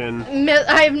malfunction.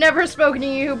 I've never spoken to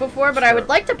you before, but Sure. I would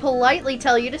like to politely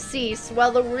tell you to cease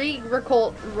while the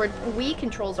Wii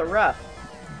controls are rough.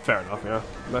 Fair enough, yeah.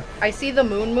 I see the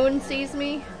moon sees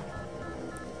me.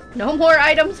 No more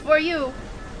items for you.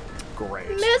 Great.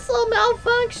 Missile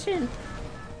malfunction.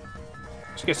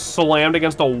 Just get slammed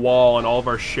against a wall and all of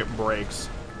our shit breaks.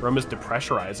 Room is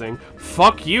depressurizing.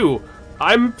 Fuck you.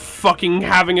 I'm fucking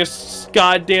having a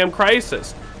goddamn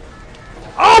crisis.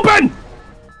 Open!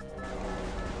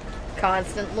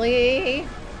 Constantly.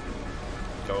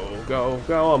 Go, go,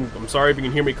 go. I'm sorry if you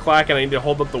can hear me clacking. I need to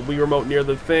hold up the Wii remote near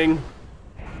the thing.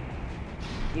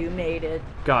 You made it.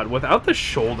 God, without the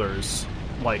shoulders,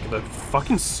 like, the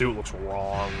fucking suit looks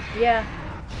wrong. Yeah.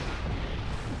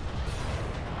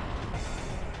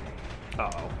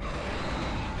 Uh-oh.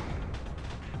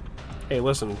 Hey,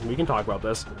 listen, we can talk about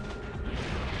this.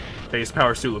 Base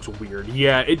power suit looks weird.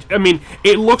 Yeah, I mean,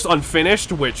 it looks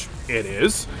unfinished, which it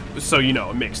is. So, you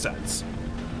know, it makes sense.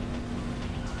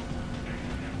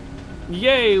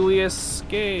 Yay, we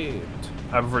escaped.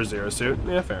 I prefer Zero Suit.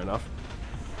 Yeah, fair enough.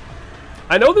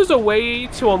 I know there's a way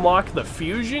to unlock the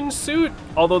fusion suit,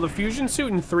 although the fusion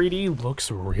suit in 3D looks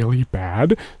really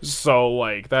bad. So,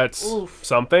 like, that's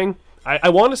something. I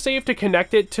want to save to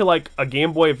connect it to, like, a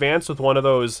Game Boy Advance with one of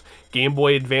those Game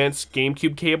Boy Advance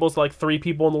GameCube cables like 3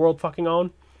 people in the world fucking own.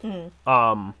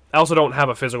 I also don't have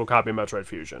a physical copy of Metroid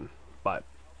Fusion, but...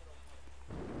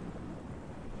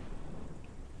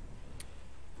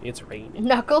 It's raining.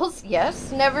 Knuckles?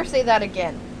 Yes. Never say that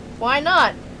again. Why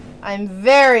not? I'm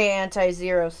very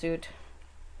anti-Zero Suit.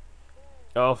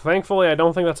 Oh, thankfully, I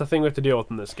don't think that's a thing we have to deal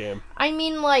with in this game. I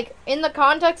mean, like, in the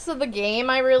context of the game,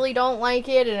 I really don't like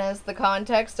it, and as the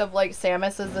context of, like,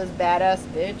 Samus is this badass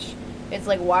bitch, it's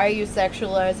like, why are you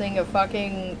sexualizing a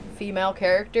fucking female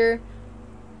character?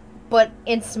 But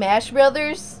in Smash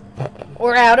Brothers,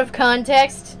 or out of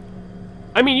context,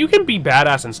 I mean, you can be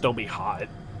badass and still be hot.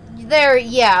 there,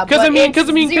 yeah, but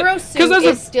Zero Suit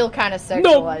is still kind of sexualized.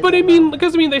 No, but I mean,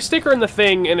 because I mean, they stick her in the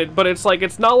thing, and but it's like,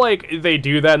 it's not like they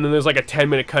do that, and then there's like a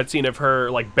 10-minute cutscene of her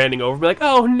like bending over, and be like,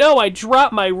 oh no, I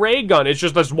dropped my ray gun. It's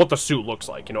just that's what the suit looks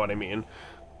like. You know what I mean?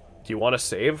 Do you want to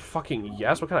save? Fucking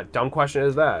yes. What kind of dumb question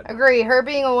is that? Agree. Her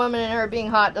being a woman and her being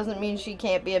hot doesn't mean she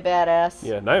can't be a badass.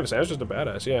 Yeah, not even Samus, just a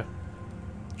badass. Yeah.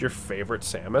 Your favorite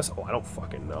Samus? Oh, I don't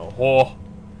fucking know. Oh.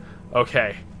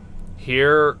 Okay.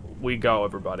 Here we go,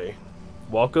 everybody.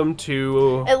 Welcome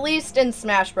to... At least in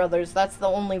Smash Brothers, that's the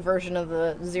only version of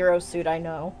the Zero Suit I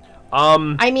know.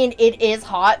 I mean, it is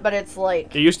hot, but it's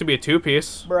like... It used to be a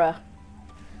two-piece. Bruh.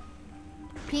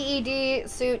 PED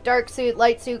suit, dark suit,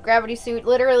 light suit, gravity suit,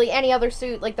 literally any other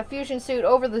suit, like the fusion suit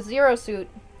over the Zero Suit.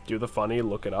 Do the funny,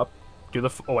 look it up. Do the...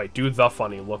 Oh, wait. Do the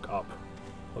funny, look up.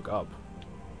 Look up.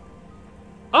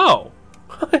 Oh!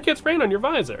 It gets rain on your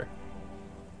visor.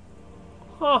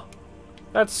 Huh.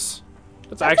 That's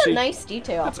actually a nice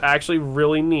detail. That's actually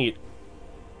really neat.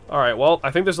 Alright, well,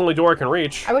 I think this is the only door I can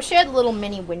reach. I wish she had little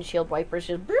mini windshield wipers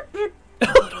just broop, broop.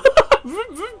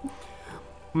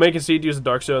 Make and Seed use the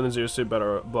dark suit and the Zero Suit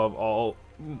better above all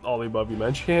the above you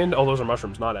mentioned. Oh, those are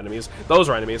mushrooms, not enemies. Those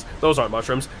are enemies. Those aren't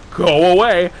mushrooms. Go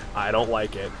away! I don't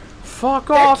like it. Fuck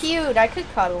off! They're cute. I could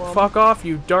cuddle them. Fuck off,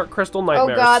 you dark crystal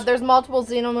nightmares. Oh god, there's multiple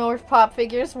Xenomorph pop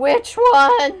figures. Which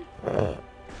one?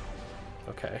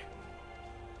 Okay.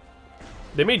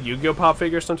 They made Yu-Gi-Oh! Pop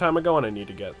figures some time ago, and I need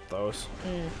to get those.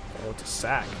 Oh, it's a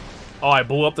sack. Oh, I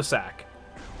blew up the sack.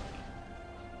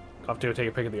 I'll have to take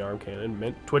a pic of the arm cannon.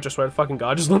 Mint. Twitch, I swear to fucking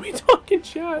god, just let me talk in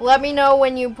chat. Let me know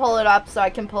when you pull it up so I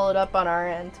can pull it up on our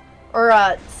end. Or,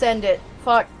 send it.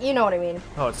 Fuck, you know what I mean.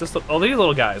 Oh, it's just oh, these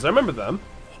little guys. I remember them.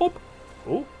 Hope.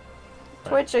 Ooh.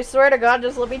 Twitch, I swear to god,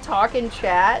 just let me talk in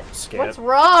chat. Scan. What's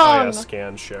wrong? Oh, yeah,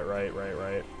 scan shit. Right.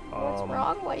 What's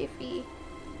wrong, wifey?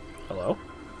 Hello?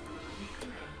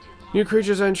 New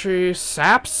creatures entry,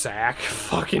 sap sack,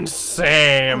 fucking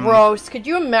Sam. Gross. Could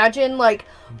you imagine, like,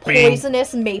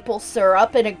 poisonous maple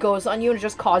syrup and it goes on you and it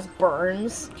just causes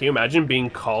burns? Can you imagine being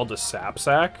called a sap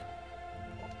sack?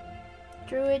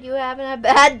 Druid, you having a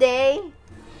bad day?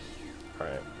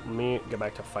 Alright, let me get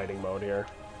back to fighting mode here.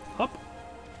 Up.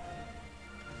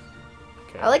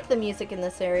 Okay. I like the music in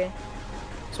this area.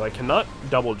 So I cannot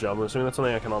double jump. I'm assuming that's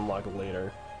something I can unlock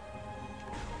later.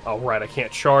 Oh, right, I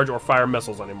can't charge or fire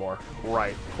missiles anymore.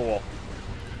 Right, cool.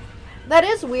 That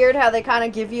is weird how they kind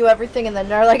of give you everything and then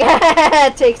they're like,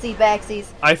 takesy backsies.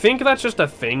 I think that's just a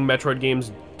thing Metroid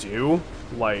games do.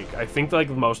 Like, I think like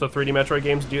most of the 3D Metroid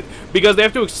games do, because they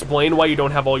have to explain why you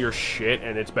don't have all your shit,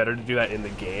 and it's better to do that in the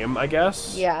game, I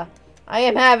guess. Yeah. I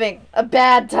am having a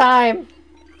bad time.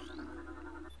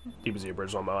 DBZ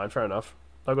Bridge on my line, fair enough.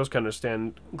 Douglas can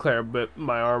understand Claire bit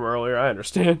my arm earlier, I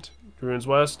understand. Ruins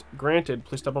West, granted,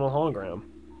 please step on a hologram.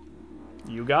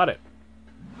 You got it.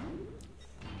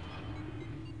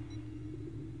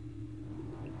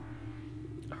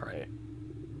 Alright.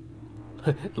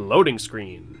 Loading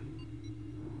screen.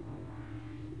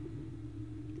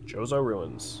 Chozo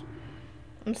Ruins.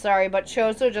 I'm sorry, but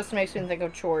Chozo just makes me think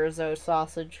of chorizo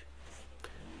sausage.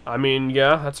 I mean,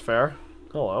 yeah, that's fair.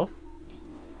 Hello.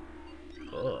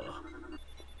 Ugh.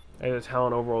 Hey, the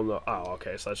talent overall. No. Oh,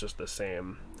 okay, so that's just the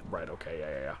same. Right. Okay.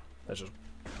 Yeah. That's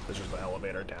just the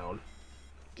elevator down.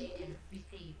 Data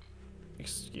received.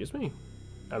 Excuse me.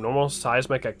 Abnormal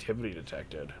seismic activity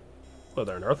detected. Oh,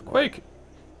 there an earthquake.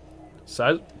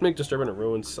 Seismic disturbance at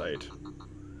ruined site.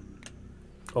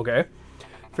 Okay.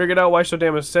 Figured out why she's so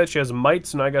damn upset. She has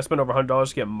mites, and I gotta spend over $100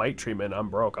 to get mite treatment. I'm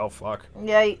broke. Oh, fuck.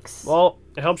 Yikes. Well,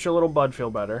 it helps your little bud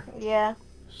feel better. Yeah.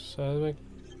 Seismic.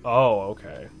 Oh,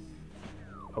 okay.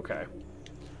 Okay.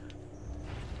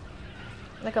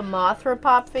 Like a Mothra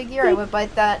pop figure, I would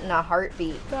bite that in a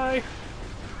heartbeat. Die.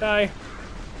 Die.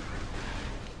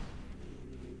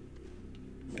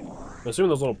 I'm assuming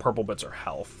those little purple bits are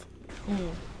health.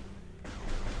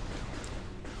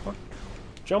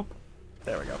 Jump.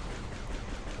 There we go.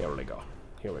 Here we go.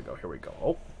 Here we go. Here we go.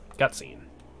 Oh, cutscene.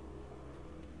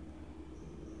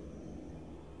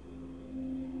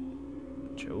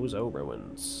 Chozo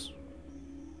Ruins.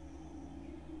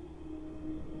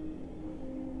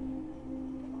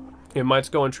 It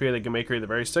might go and treat that can make her either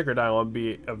very sick or die. I want to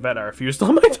be a vet. I refuse to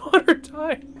let my daughter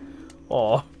die.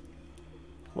 Aw.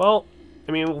 Well,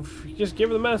 I mean, if you just give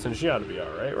her the medicine, she ought to be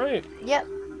alright, right? Yep.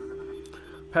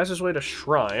 Pass this way to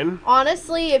Shrine.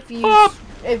 Honestly, if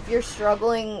you're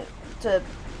struggling to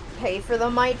pay for the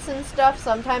mites and stuff,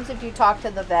 sometimes if you talk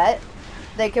to the vet,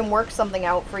 they can work something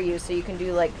out for you so you can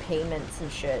do like payments and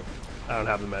shit. I don't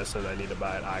have the medicine. I need to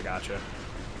buy it. I gotcha.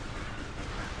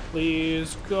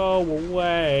 Please go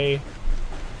away.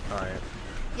 Alright.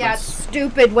 Yeah, it's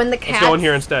stupid when the cats... Let's go in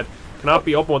here instead. Cannot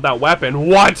be open with that weapon.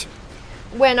 What?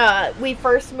 When we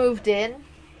first moved in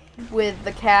with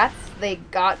the cats, they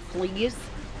got fleas.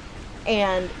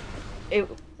 And it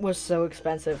was so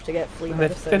expensive to get flea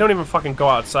medicine. They don't even fucking go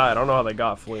outside. I don't know how they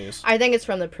got fleas. I think it's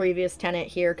from the previous tenant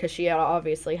here, because she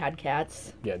obviously had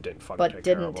cats. Yeah, didn't fucking but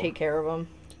didn't take care of them.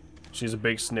 She's a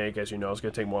big snake, as you know. It's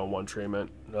gonna take more than one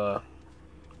treatment.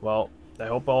 Well, I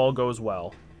hope all goes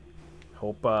well.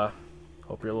 Hope your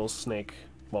little snake,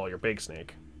 well, your big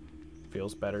snake,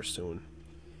 feels better soon.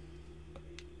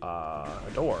 A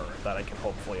door that I can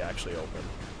hopefully actually open.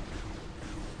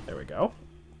 There we go.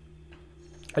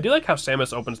 I do like how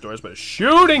Samus opens doors, but is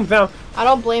shooting them. I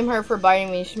don't blame her for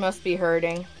biting me. She must be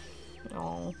hurting.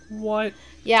 Oh. What?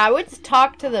 Yeah, I would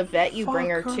talk to the vet you bring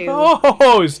her to.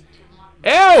 Those!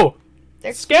 Ew!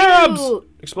 They're Scarabs! cute.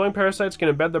 Exploding parasites can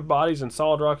embed their bodies in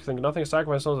solid rock. Think nothing is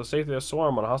sacrificed unless the safety of the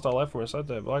swarm on a hostile life form. Said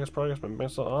the blackest progress been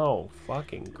missile. Oh,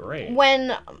 fucking great.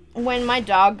 When my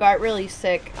dog got really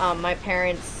sick, my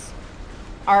parents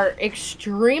are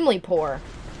extremely poor.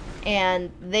 And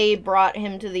they brought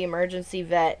him to the emergency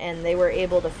vet, and they were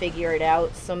able to figure it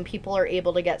out. Some people are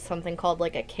able to get something called,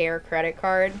 like, a care credit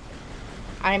card.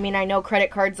 I mean, I know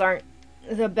credit cards aren't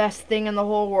the best thing in the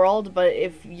whole world, but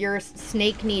if your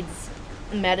snake needs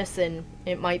medicine,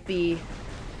 it might be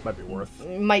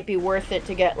worth it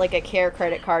to get, like, a care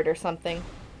credit card or something.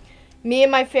 Me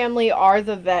and my family are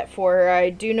the vet for her.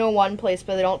 I do know one place,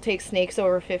 but they don't take snakes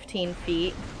over 15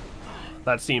 feet.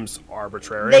 That seems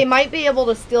arbitrary. They might be able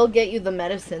to still get you the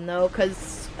medicine, though,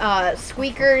 because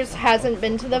Squeakers hasn't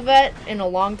been to the vet in a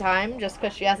long time, just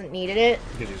because she hasn't needed it.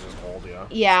 Because he's just old, yeah.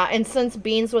 Yeah, and since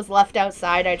Beans was left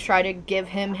outside, I try to give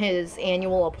him his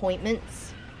annual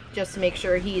appointments, just to make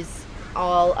sure he's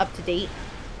all up to date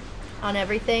on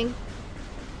everything.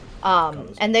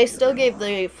 And they still gave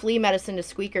the flea medicine to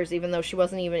Squeakers, even though she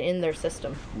wasn't even in their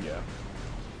system. Yeah.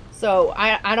 So,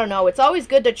 I don't know. It's always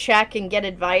good to check and get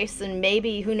advice, and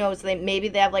maybe, who knows, maybe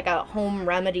they have, like, a home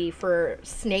remedy for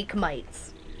snake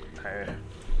mites.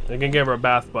 They can give her a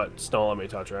bath, but still let me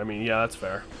touch her. I mean, yeah, that's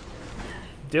fair.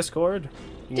 Discord?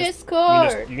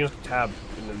 Discord! You can just tab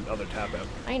in the other tab app.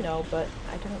 I know, but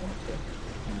I don't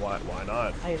want Why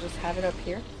not? to. I just have it up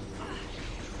here.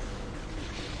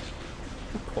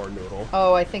 Poor Noodle.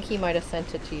 Oh, I think he might have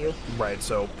sent it to you. Right,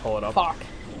 so pull it up. Fuck.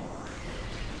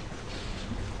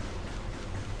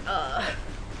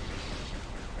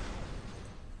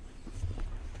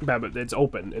 But it's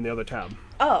open in the other tab.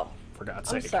 Oh. For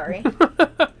God's I'm sake. sorry.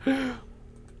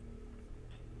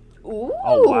 Ooh,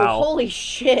 Oh, wow. holy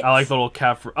shit. I like the little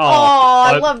cat for... Oh,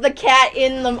 I love the cat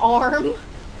in the arm.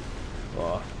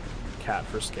 Oh, cat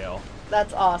for scale.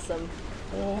 That's awesome.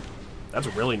 That's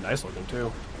really nice looking,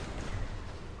 too.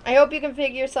 I hope you can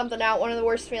figure something out. One of the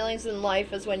worst feelings in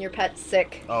life is when your pet's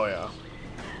sick. Oh, yeah.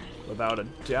 Without a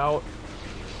doubt.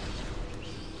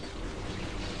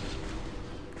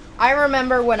 I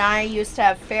remember when I used to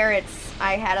have ferrets,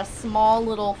 I had a small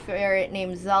little ferret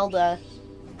named Zelda,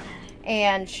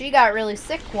 and she got really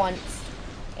sick once,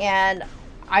 and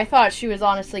I thought she was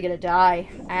honestly gonna die.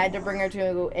 I had to bring her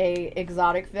to a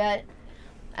exotic vet,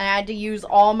 and I had to use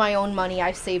all my own money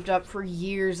I saved up for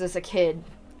years as a kid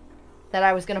that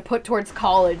I was gonna put towards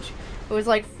college. It was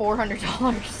like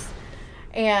 $400.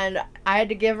 And I had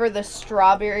to give her the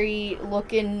strawberry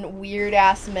looking weird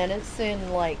ass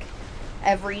medicine like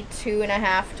every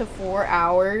 2.5 to 4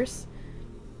 hours,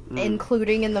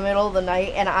 including in the middle of the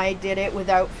night, and I did it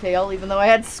without fail, even though I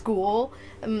had school,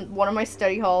 and one of my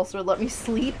study halls would let me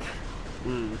sleep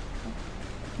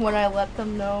when I let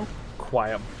them know.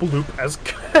 Quiet bloop as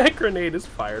a grenade is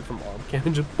fired from arm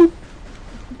cannon. Just boop.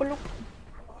 Bloop.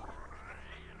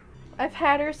 I've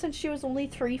had her since she was only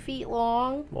 3 feet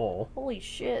long. Oh. Holy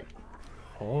shit.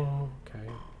 Oh, okay.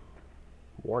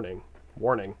 Warning.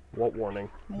 Warning. What warning?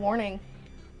 Warning.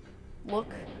 Look.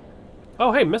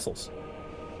 Oh, hey, missiles.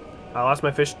 I lost my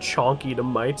fish Chonky to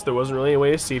mites. There wasn't really any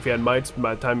way to see if he had mites.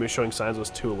 By the time he was showing signs, it was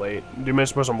too late. Do manage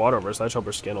to put some water over it, so that should help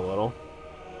her skin a little.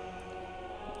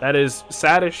 That is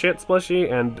sad as shit,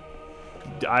 Splishy, and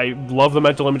I love the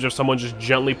mental image of someone just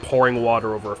gently pouring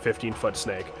water over a 15-foot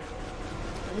snake.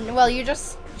 Well, you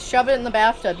just shove it in the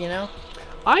bathtub, you know?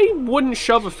 I wouldn't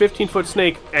shove a 15-foot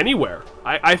snake anywhere.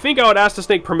 I think I would ask the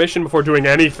snake permission before doing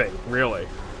anything, really.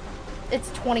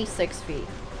 It's 26 feet.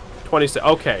 26.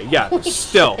 Okay, yeah, Holy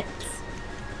still. shit.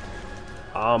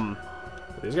 Are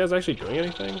these guys actually doing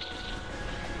anything?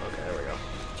 Okay, there we go.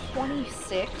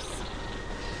 26?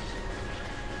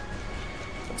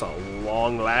 That's a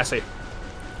long lassie.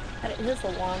 That is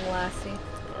a long lassie.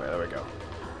 Alright, there we go.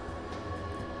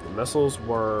 The missiles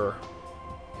were...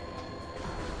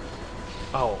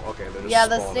 Oh, okay, they're just Yeah,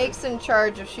 the spawning. snake's in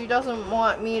charge. If she doesn't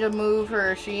want me to move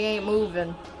her, she ain't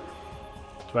moving.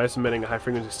 Device emitting a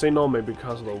high-frequency signal, maybe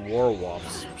because of the war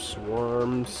wasps.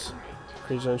 Swarms.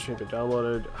 Creature should be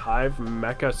downloaded. Hive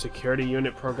Mecha Security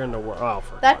Unit program to work. Oh,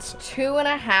 for That's God's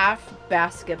 2.5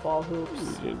 basketball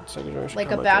hoops. sake.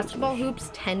 Like a basketball hoop's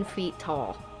 10 feet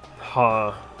tall.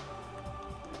 Huh.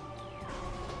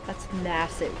 That's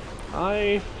massive.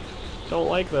 I don't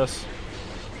like this.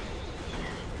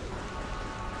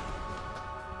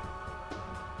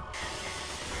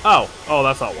 Oh,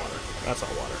 that's not water. That's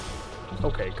not water.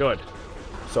 Okay, good.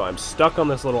 So I'm stuck on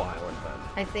this little island then.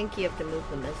 I think you have to move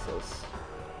the missiles.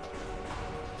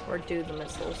 Or do the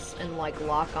missiles and like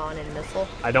lock on and missile.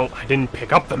 I didn't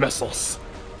pick up the missiles.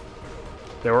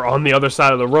 They were on the other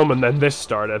side of the room and then this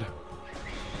started.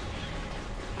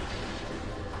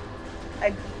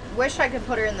 I wish I could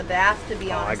put her in the bath, to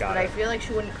be honest, got but it. I feel like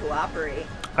she wouldn't cooperate.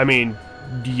 I mean,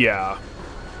 yeah.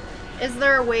 Is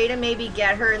there a way to maybe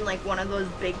get her in like one of those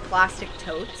big plastic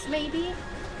totes, maybe?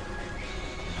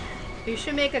 You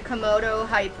should make a Komodo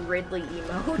hype Ridley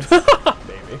emote.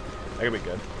 Maybe. That could be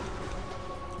good.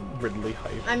 Ridley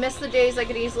hype. I miss the days I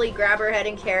could easily grab her head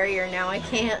and carry her, now I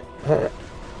can't. Yeah,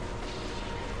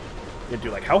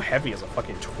 dude, like, how heavy is a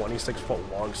fucking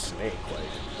 26-foot long snake? Like,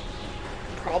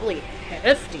 Probably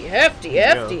hefty.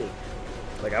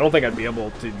 like, I don't think I'd be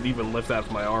able to even lift that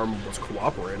if my arm was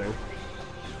cooperating.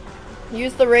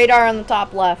 Use the radar on the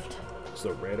top left. It's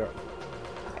the radar.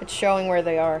 It's showing where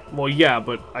they are. Well, yeah,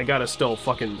 but I gotta still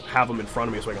fucking have them in front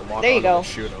of me so I can lock There you on them go. and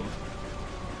shoot them.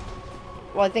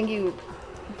 Well, I think you...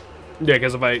 Yeah,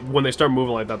 because when they start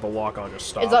moving like that, the lock on just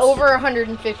stops. It's over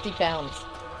 150 pounds.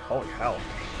 Holy hell.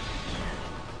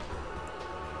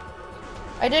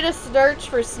 I did a search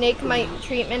for snake mite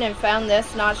treatment and found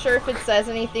this. Not sure if it says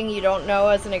anything you don't know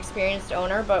as an experienced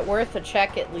owner, but worth a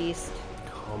check at least.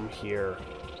 Come here.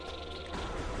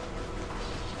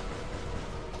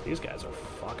 These guys are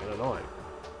fucking annoying.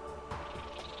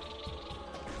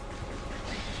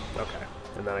 Okay,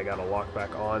 and then I gotta lock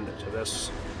back on to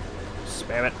this.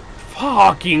 Spam it.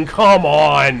 Fucking come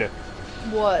on!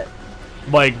 What?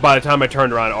 Like, by the time I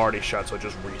turned around, it already shut, so it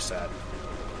just reset.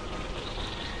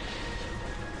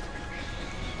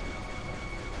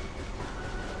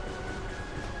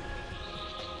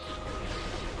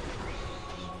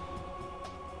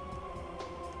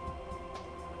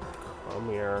 Come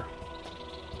here.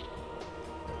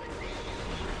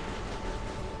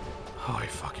 Holy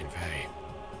fucking pay.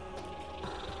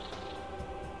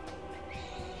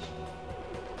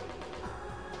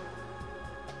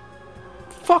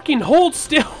 fucking hold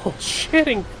still.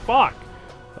 Shitting fuck.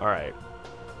 Alright.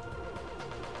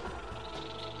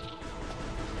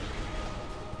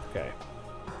 Okay.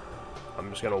 I'm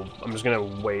just gonna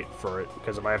wait for it,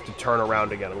 because if I have to turn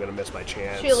around again, I'm gonna miss my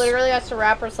chance. She literally has to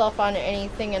wrap herself on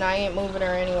anything, and I ain't moving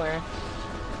her anywhere.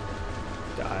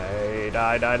 Die,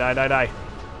 die, die, die, die, die.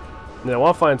 And I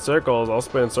want to find circles. I'll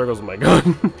spin in circles with my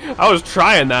gun. I was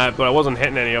trying that, but I wasn't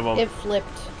hitting any of them. It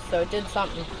flipped, so it did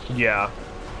something. Yeah.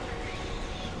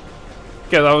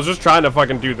 Because I was just trying to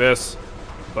fucking do this,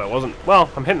 but it wasn't. Well,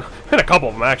 I'm hitting a couple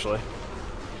of them actually.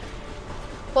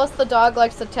 Plus, the dog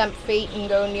likes to tempt fate and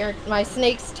go near my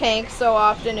snake's tank so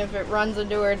often. If it runs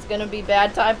into her, it's gonna be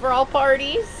bad time for all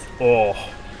parties. Oh.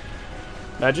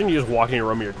 Imagine you just walking in your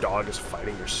room and your dog is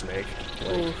fighting your snake.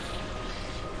 Oof.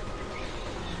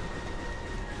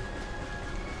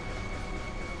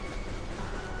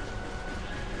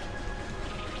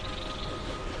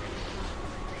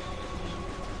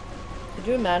 Could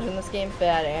you imagine this game if it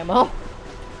had ammo?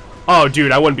 Oh,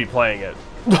 dude, I wouldn't be playing it.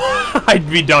 I'd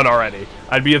be done already.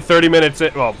 I'd be at 30 minutes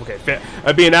in. Well, okay,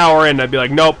 I'd be an hour in. I'd be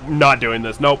like, nope, not doing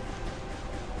this. Nope.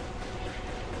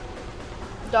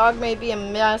 Dog may be a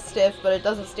mastiff, but it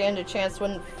doesn't stand a chance.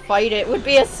 Wouldn't fight it. Would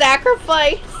be a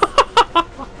sacrifice.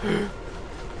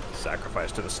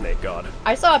 Sacrifice to the snake god.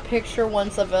 I saw a picture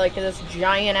once of like this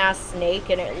giant ass snake,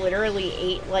 and it literally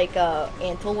ate like a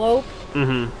antelope.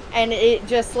 Mm-hmm. And it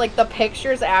just like the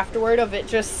pictures afterward of it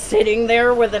just sitting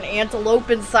there with an antelope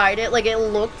inside it, like it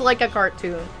looked like a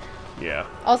cartoon. Yeah.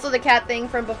 Also, the cat thing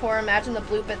from before. Imagine the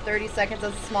bloop at 30 seconds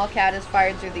as a small cat is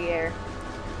fired through the air.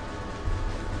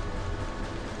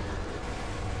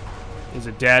 Is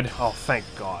it dead? Oh, thank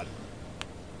God.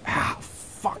 Ah,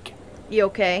 fuck. You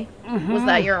okay? Mm-hmm. Was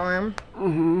that your arm?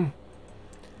 Mm-hmm.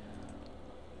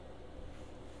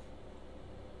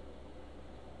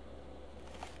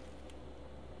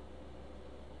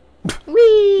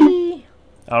 Whee!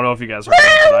 I don't know if you guys heard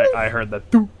that, but I heard that.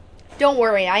 Don't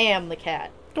worry, I am the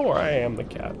cat. Don't worry, I am the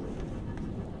cat.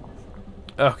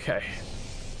 Okay.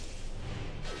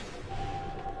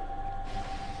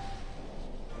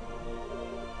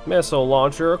 Missile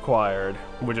launcher acquired,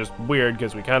 which is weird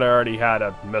because we kind of already had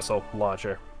a missile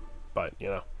launcher, but you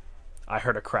know, I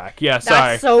heard a crack. Yeah,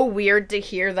 sorry. That's so weird to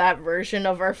hear that version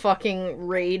of our fucking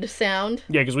raid sound.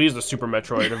 Yeah, because we used the Super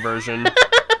Metroid version.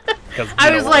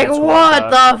 I was like, what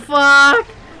the fuck?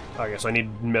 Okay, so I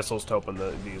need missiles to open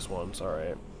these ones. All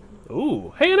right.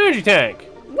 Ooh, hey, an energy tank.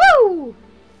 Woo!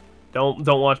 Don't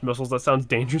launch missiles. That sounds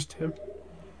dangerous to him.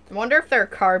 I wonder if there are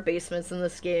car basements in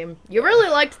this game. You really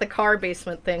liked the car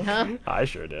basement thing, huh? I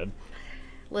sure did.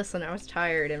 Listen, I was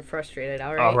tired and frustrated,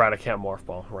 alright? Oh, right, I can't morph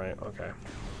ball. Right, okay.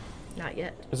 Not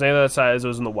yet. Is anything that size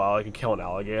was in the wild, I could kill an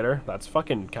alligator? That's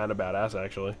fucking kind of badass,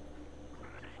 actually.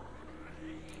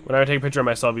 Whenever I take a picture of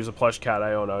myself, use a plush cat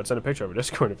I own. I would send a picture of a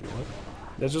Discord if you want.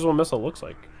 That's just what Missile looks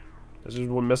like. This is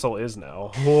what Missile is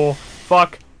now. Oh,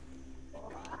 fuck.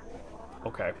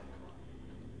 Okay.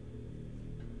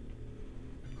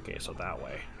 Okay, so that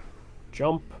way.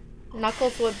 Jump.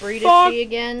 Knuckles, what breed Fuck, is she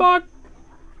again? Fuck.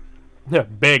 Yeah,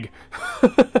 big.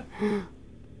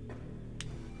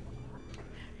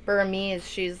 Burmese,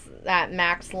 she's at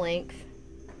max length.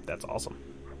 That's awesome.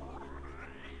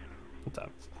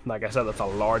 Like I said, that's a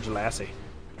large lassie.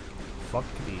 Fuck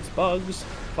these bugs.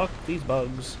 Fuck these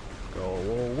bugs. Go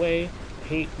away.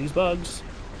 Hate these bugs.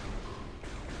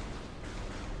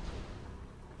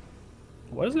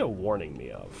 What is it warning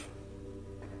me of?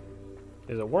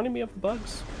 Is it warning me of the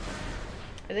bugs?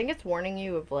 I think it's warning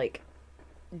you of, like,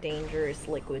 dangerous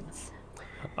liquids.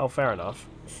 Oh, fair enough.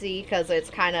 See, because it's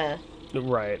kind of...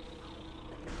 Right.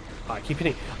 I keep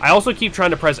hitting... I also keep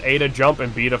trying to press A to jump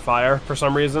and B to fire for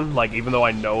some reason. Like, even though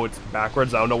I know it's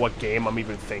backwards, I don't know what game I'm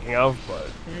even thinking of, but...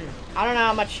 I don't know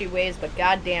how much she weighs, but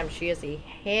goddamn, she is a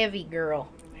heavy girl.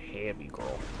 Heavy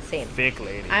girl. Same. Thick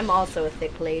lady. I'm also a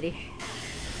thick lady.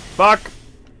 Fuck!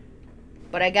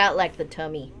 But I got, like, the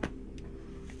tummy.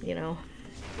 You know?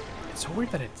 It's so weird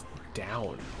that it's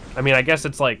down. I mean, I guess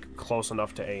it's, like, close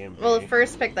enough to A and B. Well, the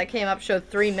first pic that came up showed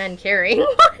 3 men carrying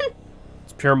one.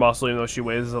 It's pure muscle, even though she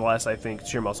weighs less, I think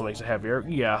sheer muscle makes it heavier.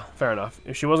 Yeah, fair enough.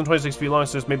 If she wasn't 26 feet long,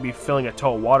 it's just maybe filling a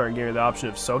toe of water and giving her the option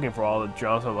of soaking for all the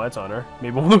drown some lights on her.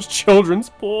 Maybe one of those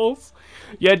children's pools.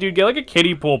 Yeah, dude, get like a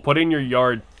kiddie pool, put it in your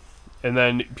yard, and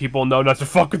then people know not to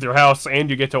fuck with your house, and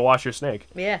you get to wash your snake.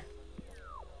 Yeah.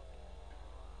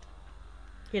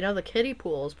 You know, the kiddie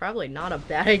pool is probably not a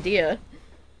bad idea.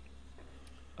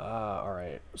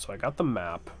 Alright, so I got the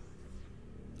map.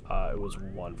 It was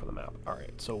 1 for the map.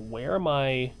 Alright, so where am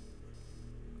I...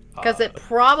 Because it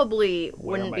probably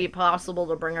wouldn't be possible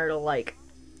to bring her to, like,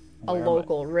 a Where am I-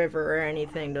 local river or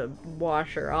anything to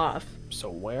wash her off. So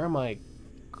where am I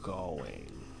going?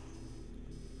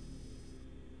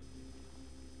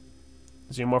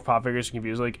 Xenomorph pop figures can be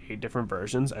used like 8 different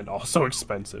versions and also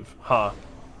expensive. Huh.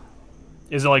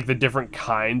 Is it like the different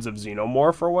kinds of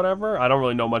xenomorph or whatever? I don't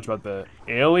really know much about the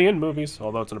Alien movies,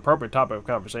 although it's an appropriate topic of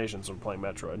conversation when playing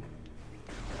Metroid.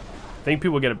 I think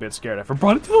people get a bit scared. I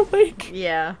brought it to the lake.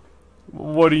 Yeah.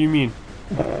 What do you mean?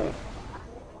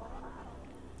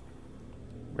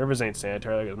 Rivers ain't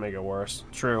sanitary. That could make it worse.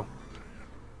 True.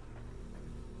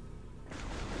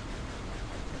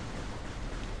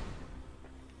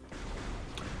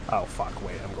 Oh, fuck.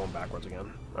 Wait, I'm going backwards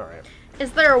again. Alright.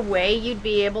 Is there a way you'd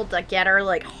be able to get her,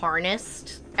 like,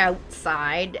 harnessed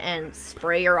outside and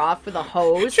spray her off with a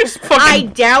hose? Just fucking... I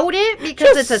doubt it,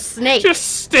 because it's a snake. Just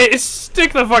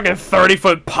stick the fucking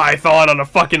 30-foot python on a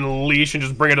fucking leash and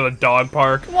just bring it to the dog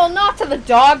park. Well, not to the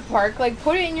dog park. Like,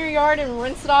 put it in your yard and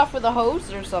rinse it off with a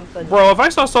hose or something. Bro, if I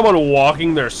saw someone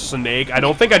walking their snake, I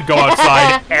don't think I'd go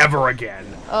outside ever again.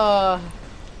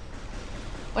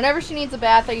 Whenever she needs a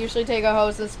bath, I usually take a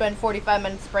hose and spend 45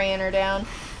 minutes spraying her down.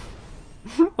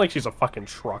 Like she's a fucking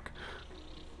truck.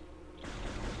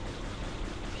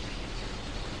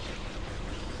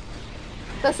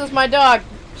 This is my dog.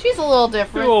 She's a little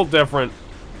different. A little different.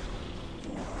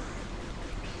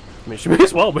 I mean, she may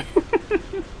as well be.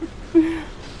 You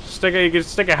can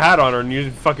stick a hat on her and you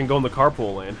fucking go in the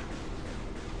carpool lane.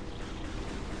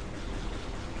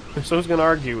 So who's gonna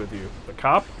argue with you? The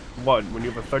cop? What, when you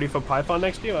have a 30-foot python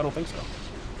next to you? I don't think so.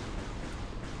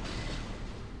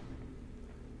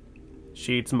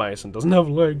 She eats mice and doesn't have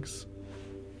legs.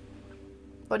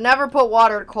 But never put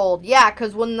water to cold. Yeah,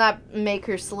 because wouldn't that make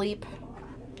her sleep?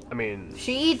 I mean...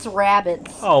 She eats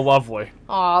rabbits. Oh, lovely.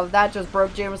 Aw, that just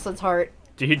broke Jameson's heart.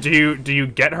 Do you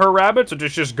get her rabbits, or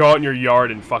just go out in your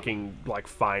yard and fucking, like,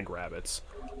 find rabbits?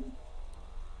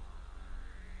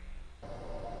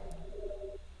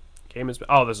 Game is...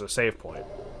 Oh, there's a save point.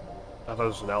 I thought it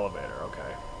was an elevator,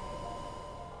 okay.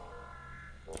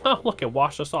 Oh, look, it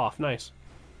washed us off. Nice.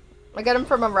 I got him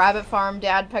from a rabbit farm.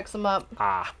 Dad picks him up.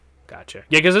 Ah, gotcha.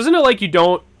 Yeah, because isn't it like you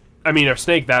don't... I mean, a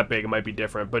snake that big, it might be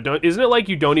different, but isn't it like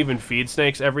you don't even feed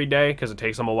snakes every day because it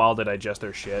takes them a while to digest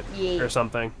their shit or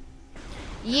something?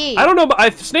 Yeah. I don't know,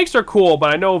 but snakes are cool,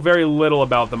 but I know very little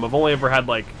about them. I've only ever had,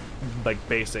 like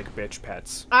basic bitch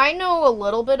pets. I know a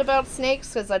little bit about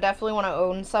snakes because I definitely want to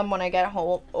own some when I get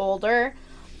older.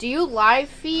 Do you live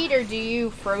feed or do you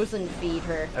frozen feed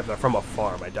her? If they're from a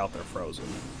farm, I doubt they're frozen.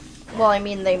 Well, I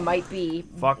mean, they might be...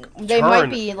 Fuck. They might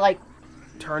be, like...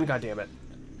 Turn, goddammit.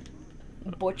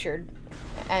 Butchered.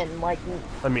 And, like...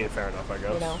 I mean, fair enough, I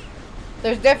guess. You know.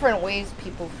 There's different ways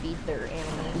people feed their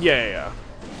animals. Yeah.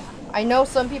 I know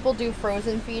some people do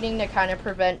frozen feeding to kind of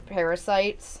prevent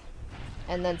parasites.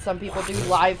 And then some people do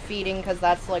live feeding because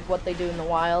that's, like, what they do in the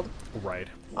wild. Right.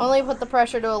 Only put the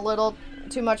pressure to a little...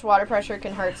 Too much water pressure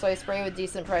can hurt, so I spray with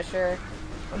decent pressure.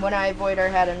 And when I avoid our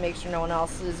head and make sure no one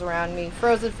else is around me.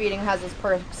 Frozen feeding has its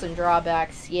perks and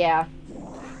drawbacks, yeah.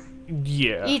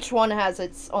 Yeah. Each one has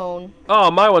its own.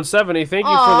 Oh, my 170, thank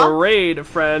you for the raid,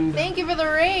 friend. Thank you for the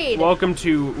raid. Welcome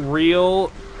to real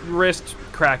wrist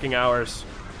cracking hours.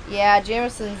 Yeah,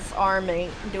 Jameson's arm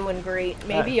ain't doing great.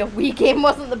 Maybe a Wii game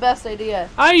wasn't the best idea.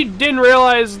 I didn't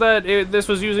realize that this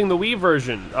was using the Wii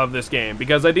version of this game,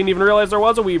 because I didn't even realize there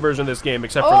was a Wii version of this game,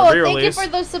 except for the re-release. Thank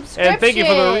you for the subscription. And thank you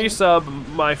for the resub,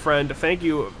 my friend. Thank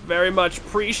you very much.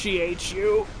 Appreciate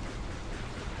you.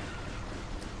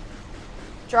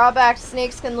 Drawback,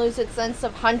 snakes can lose its sense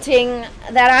of hunting.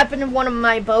 That happened to one of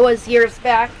my boas years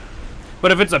back.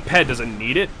 But if it's a pet, does it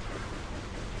need it?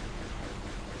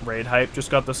 Raid hype,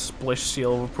 just got the splish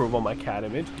seal of approval on my cat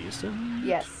image. Decent.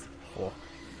 Yes. Cool.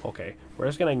 Okay, we're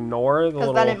just gonna ignore the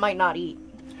little... Because then it might not eat.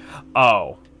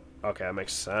 Oh. Okay, that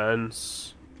makes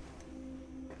sense.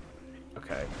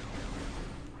 Okay.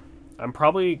 I'm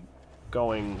probably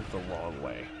going the wrong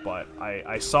way, but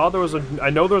I saw there was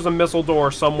I know there was a missile door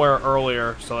somewhere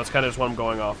earlier, so that's kind of just what I'm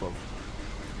going off of.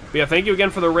 But yeah, thank you again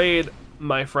for the raid,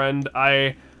 my friend.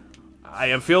 I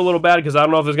feel a little bad because I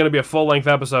don't know if there's going to be a full-length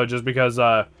episode just because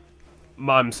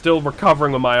I'm still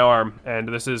recovering with my arm, and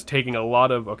this is taking a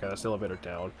lot of... Okay, that's the elevator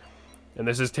down. And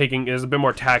this is a bit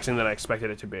more taxing than I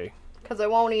expected it to be. Because I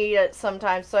won't eat it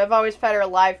sometimes, so I've always fed her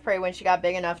live prey when she got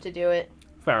big enough to do it.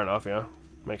 Fair enough, yeah.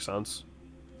 Makes sense.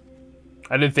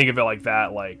 I didn't think of it like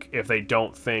that, like, if they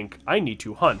don't think, I need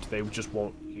to hunt, they just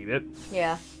won't eat it.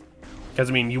 Yeah. Because,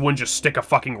 I mean, you wouldn't just stick a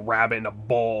fucking rabbit in a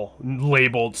bowl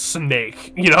labeled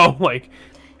snake, you know? Like...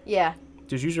 Yeah.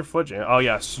 Just use your foot jam. Oh,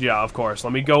 yes. Yeah, of course.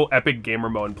 Let me go epic gamer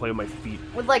mode and play with my feet.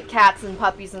 With, like, cats and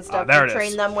puppies and stuff. There to it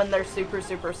train is. them when they're super,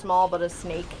 super small, but a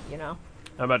snake, you know.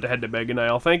 I'm about to head to bed. Good night,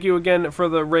 all. Thank you again for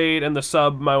the raid and the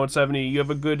sub, my 170. You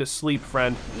have a good sleep,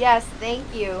 friend. Yes, thank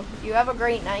you. You have a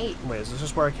great night. Wait, is this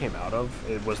just where I came out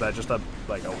of? Was that just a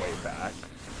way back?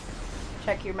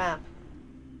 Check your map.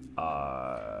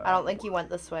 I don't think you went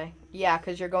this way. Yeah,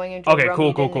 because you're going into Okay, a room cool,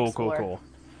 you cool, didn't cool, explore. cool, cool.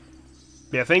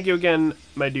 Yeah, thank you again,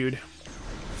 my dude.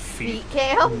 Feet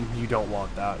cam? You don't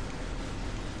want that.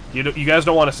 You guys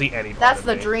don't want to see any part That's of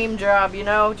the me. dream job, you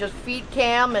know? Just feet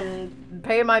cam and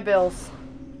pay my bills.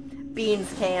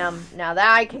 Beans cam. Now that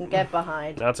I can get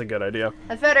behind. That's a good idea.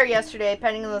 I fed her yesterday.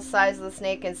 Depending on the size of the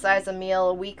snake and size of meal,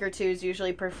 a week or two is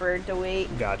usually preferred to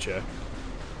wait. Gotcha.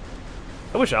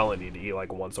 I wish I only need to eat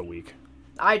like once a week.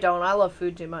 I don't. I love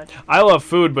food too much. I love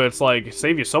food, but it's like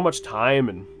save you so much time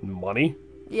and money.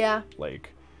 Yeah. Like,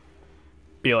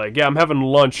 be like, yeah, I'm having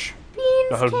lunch.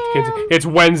 Beans cam. It's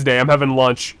Wednesday. I'm having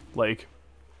lunch. Like,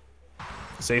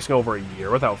 stays over a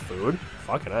year without food.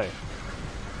 Fucking A.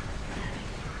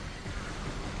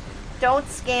 Don't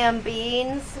scam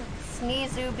beans.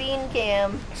 Sneezu bean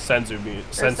cam. Senzu bean. Or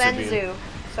Senzu bean. senzu.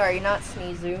 Sorry, not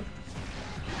sneezu.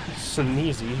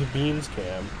 Sneezy beans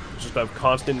cam. It's just a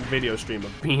constant video stream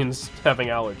of beans having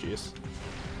allergies.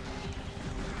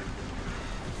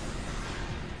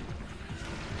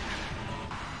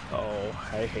 Oh,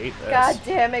 I hate this. God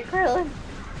damn it, Krillin.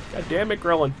 God damn it,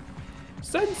 Grillin.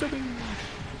 Senzu bean.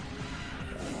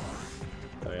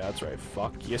 Oh yeah, that's right.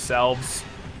 Fuck yourselves.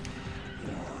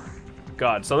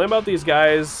 God, something about these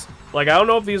guys, like, I don't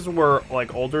know if these were,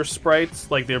 like, older sprites,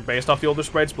 like, they're based off the older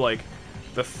sprites, but, like,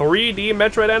 the 3D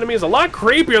Metroid enemy is a lot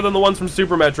creepier than the ones from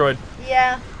Super Metroid.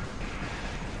 Yeah.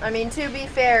 I mean, to be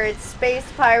fair, it's space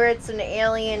pirates and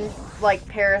alien, like,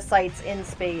 parasites in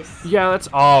space. Yeah, that's,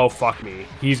 oh, fuck me.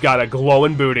 He's got a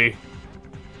glowing booty.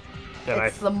 And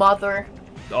It's the mother.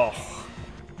 oh.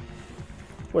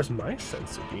 Where's my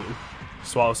sensu bean?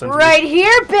 Swallow sensu Right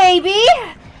here, baby!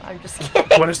 I'm just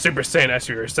kidding. When a Super Saiyan asks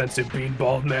you your sensu bean,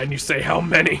 bald man, you say how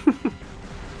many?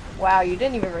 Wow, you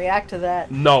didn't even react to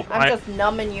that. No, I'm just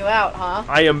numbing you out, huh?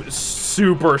 I am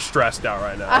super stressed out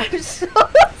right now. I'm so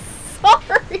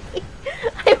sorry.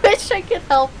 I wish I could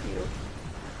help you.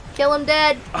 Kill him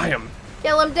dead. I am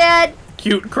Kill him dead.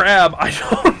 cute crab. I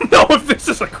don't know if this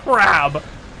is a crab.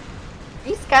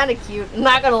 He's kind of cute. I'm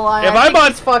not gonna lie. If I I think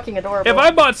bought- he's fucking adorable. If I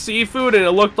bought seafood and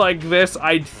it looked like this,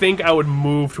 I'd think I would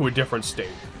move to a different state.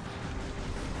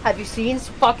 Have you seen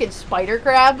fucking spider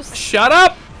crabs? Shut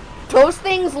up! Those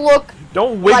things look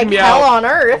Don't wig like me hell out. on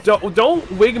earth.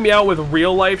 Don't wig me out with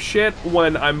real life shit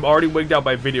when I'm already wigged out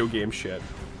by video game shit.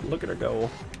 Look at her go.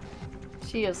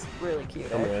 She is really cute,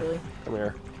 Come actually. here. Come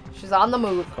here. She's on the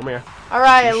move. Come here. All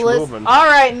right, She's listen. moving. All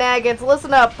right, maggots,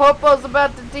 listen up. Popo's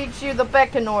about to teach you the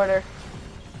pecking order.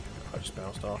 I just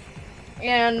bounced off.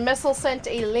 And Missile sent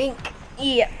a link.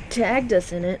 Yeah, tagged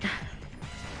us in it.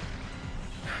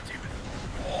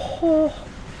 Oh,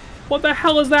 what the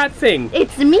hell is that thing?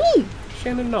 It's me,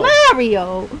 Shannon, no.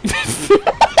 Mario.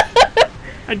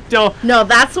 I don't. No,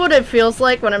 that's what it feels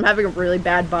like when I'm having a really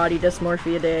bad body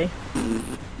dysmorphia day.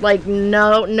 Like,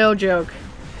 no joke.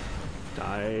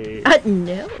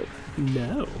 No.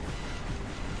 No.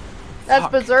 That's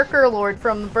Fuck. Berserker Lord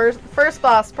from the first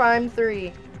boss, Prime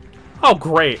 3. Oh,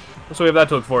 great. So we have that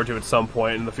to look forward to at some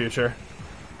point in the future.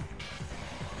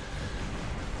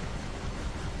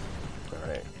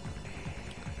 Alright.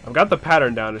 I've got the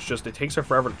pattern down, it's just it takes her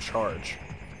forever to charge.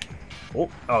 Oh,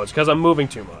 it's because I'm moving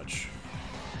too much.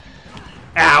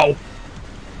 Ow!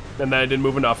 And then I didn't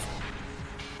move enough.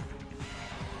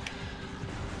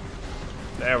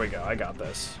 There we go, I got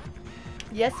this.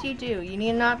 Yes, you do. You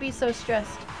need not be so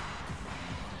stressed.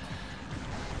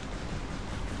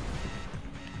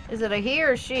 Is it a he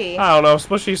or she? I don't know,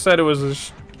 Splishy said it was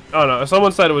a oh no,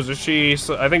 someone said it was a she,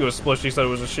 so I think it was Splishy said it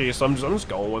was a she, so I'm just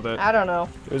going with it. I don't know.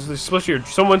 It was the Splishy or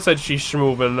someone said she's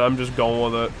schmoovin', I'm just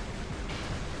going with it.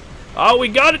 Oh, we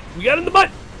got it! We got it in the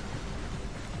butt!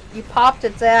 You popped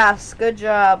its ass. Good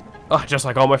job. Oh, just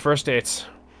like all my first dates.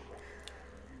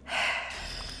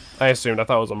 I assumed, I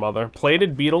thought it was a mother.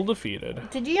 Plated beetle defeated.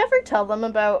 Did you ever tell them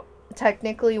about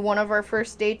technically one of our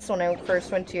first dates when I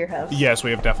first went to your house? Yes,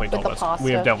 we have definitely With told the that. pasta.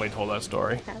 We have definitely told that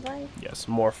story. Have I? Yes,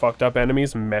 more fucked up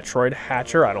enemies. Metroid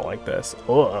Hatcher. I don't like this.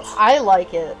 Ugh. I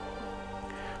like it.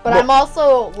 But Well- I'm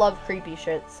also love creepy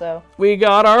shit, so. We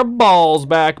got our balls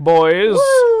back, boys.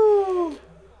 Woo!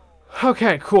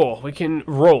 Okay, cool. We can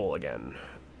roll again.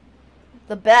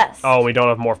 The best. Oh, we don't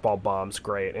have morph ball bombs.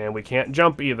 Great. And we can't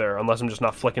jump either, unless I'm just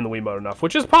not flicking the Wiimote enough,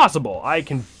 which is possible. I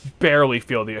can barely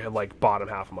feel the, like, bottom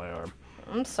half of my arm.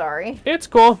 I'm sorry. It's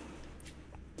cool.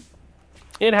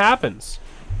 It happens.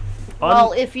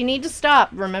 Well, if you need to stop,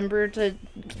 remember to.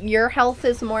 Your health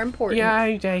is more important. Yeah,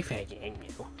 I thank you.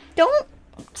 Don't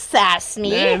sass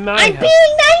me. Nah, I'm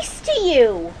being nice to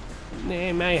you.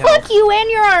 Nah, may Fuck help. you and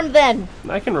your arm then.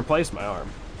 I can replace my arm.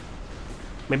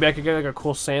 Maybe I could get like a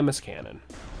cool Samus cannon.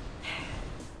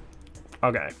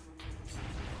 Okay.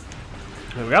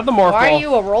 We got the morph Why ball. are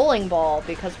you a rolling ball?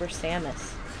 Because we're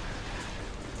Samus.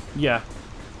 Yeah.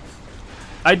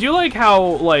 I do like how,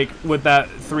 like, with that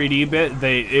 3D bit,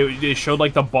 it showed,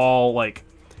 like, the ball, like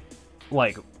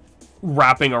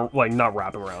wrapping, or like, not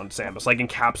wrapping around Samus, like,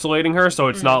 encapsulating her, so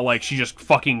it's not like she just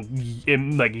fucking,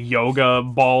 like, yoga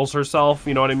balls herself,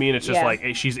 you know what I mean? It's just,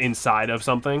 like, she's inside of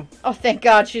something. Oh, thank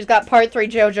God, she's got part 3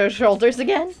 JoJo's shoulders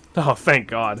again. Oh, thank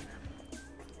God.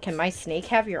 Can my snake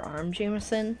have your arm,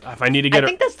 Jameson? If I need to get I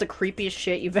think that's the creepiest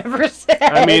shit you've ever said.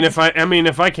 I mean, if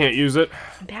I can't use it.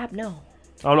 Bab, no.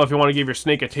 I don't know if you want to give your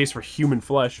snake a taste for human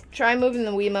flesh. Try moving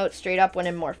the Wiimote straight up when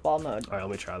in morph ball mode. Alright,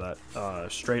 let me try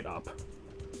that. Straight up.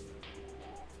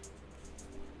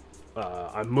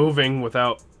 I'm moving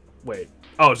without... Wait.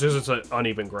 Oh, it's just it's an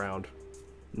uneven ground.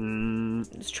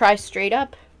 Let's try straight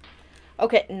up.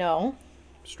 Okay, no.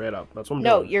 Straight up. That's what I'm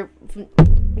No, doing. you're...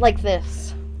 like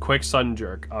this. Quick sudden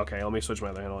jerk. Okay, let me switch my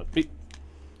other hand on.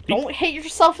 Don't hit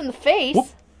yourself in the face. Whoop.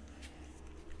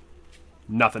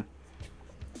 Nothing.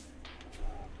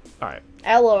 Alright.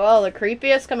 LOL, the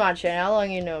creepiest? Come on, Shane, how long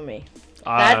you know me?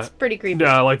 That's pretty creepy.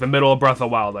 Yeah, like the middle of Breath of the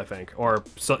Wild, I think. Or,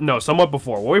 no, somewhat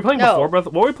before. What were we playing before Breath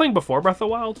What were we playing before Breath of the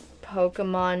Wild?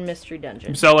 Pokemon Mystery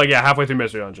Dungeon. So, like, yeah, halfway through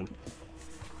Mystery Dungeon.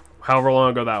 However long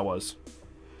ago that was.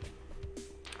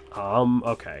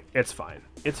 Okay. It's fine.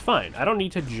 It's fine. I don't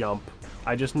need to jump.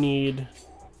 I just need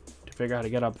to figure out how to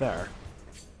get up there.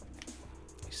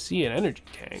 I see an energy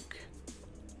tank.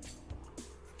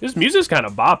 This music's kind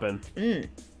of bopping.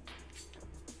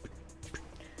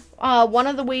 One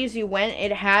of the ways you went,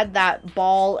 it had that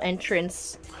ball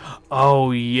entrance.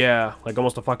 Oh, yeah. Like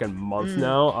almost a fucking month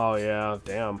now? Oh, yeah.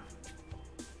 Damn.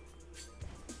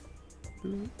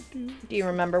 Do you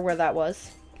remember where that was?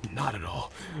 Not at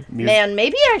all. Man,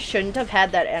 maybe I shouldn't have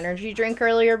had that energy drink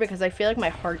earlier because I feel like my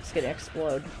heart's gonna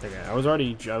explode. Okay, I was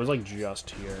like just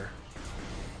here.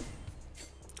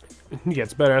 It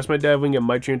gets better. Ask my dad if we can get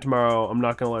my tune tomorrow. I'm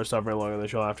not gonna let her suffer any longer than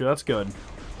she'll have to. That's good.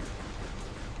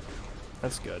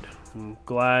 That's good. I'm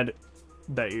glad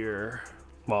that your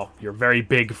very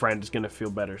big friend is gonna feel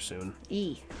better soon.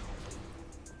 E.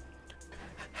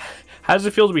 How does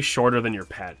it feel to be shorter than your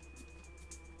pet?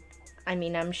 I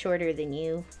mean, I'm shorter than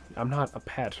you. I'm not a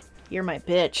pet. You're my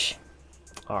bitch.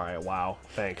 Alright, wow.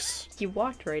 Thanks. You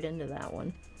walked right into that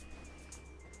one.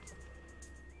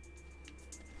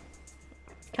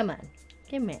 Come on.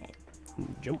 Get mad.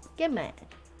 Jump. Get mad.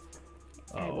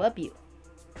 I love you.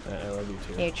 I love you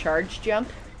too. Can you charge jump?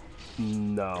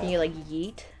 No. Can you, like,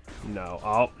 yeet? No.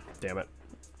 Oh, damn it.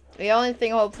 The only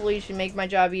thing hopefully should make my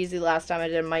job easy last time I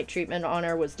did a mite treatment on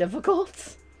her was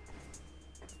difficult.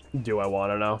 Do I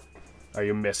want to know? Are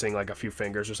you missing, like, a few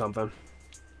fingers or something?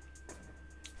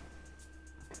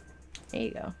 There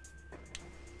you go.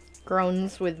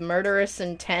 Groans with murderous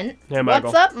intent. Hey,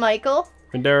 Michael. What's up, Michael?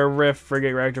 Rendera Rift,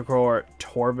 Frigate, Reactor Core,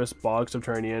 Torvis, Bog,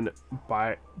 Subterranean,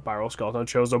 Spiral Skeleton,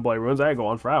 Chozo, Blade Ruins. I go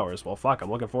on for hours. Well, fuck,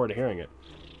 I'm looking forward to hearing it.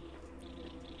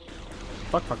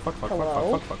 Fuck, fuck, fuck, fuck,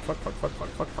 Hello? fuck, fuck, fuck, fuck, fuck, fuck,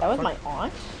 fuck, fuck, That was fuck. my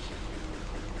aunt?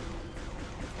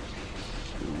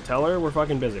 Tell her we're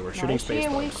fucking busy. We're Why shooting is she space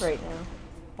awake bugs. right now?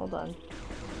 Hold on.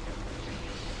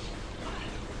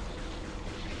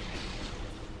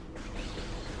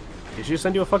 Did she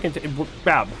send you a fucking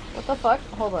Bab? What the fuck?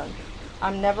 Hold on.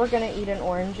 I'm never gonna eat an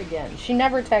orange again. She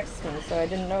never texts me, so I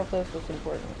didn't know if this was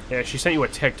important. Yeah, she sent you a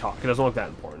TikTok. It doesn't look that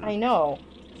important. I know.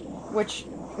 Which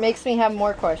makes me have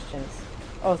more questions.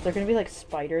 Oh, is there gonna be like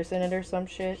spiders in it or some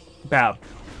shit? Bab.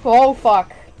 Oh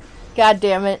fuck. God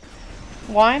damn it.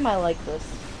 Why am I like this?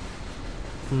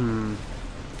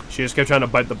 She just kept trying to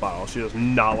bite the bottle. She does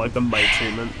not like the mite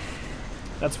treatment.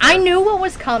 That's I fair. knew what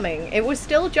was coming. It was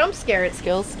still a jump scare. It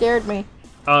still scared me.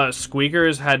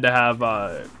 Squeakers had to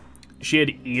have, she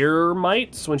had ear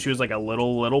mites when she was like a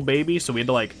little baby, so we had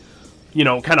to like, you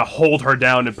know, kind of hold her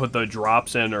down and put the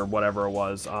drops in or whatever it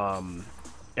was.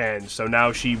 And so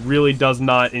now she really does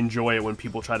not enjoy it when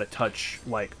people try to touch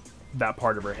like that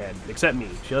part of her head, except me.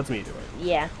 She lets me do it.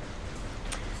 Yeah.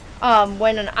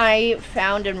 When I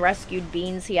found and rescued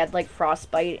Beans, he had like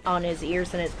frostbite on his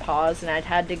ears and his paws, and I'd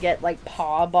had to get like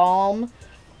paw balm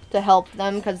to help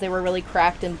them because they were really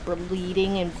cracked and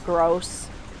bleeding and gross.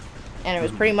 And it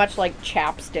was pretty much like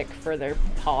chapstick for their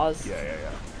paws. Yeah.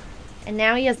 And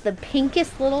now he has the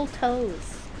pinkest little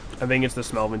toes. I think it's the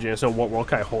smell of Ingenious. So what will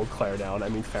kind of hold Claire down? I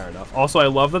mean, fair enough. Also, I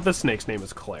love that the snake's name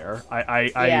is Claire.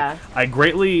 I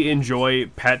greatly enjoy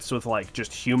pets with like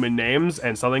just human names,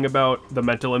 and something about the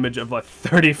mental image of a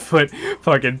 30-foot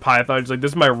fucking python. It's like,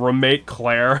 this is my roommate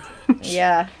Claire.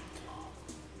 Yeah.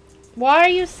 Why are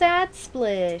you sad,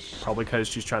 Splish? Probably because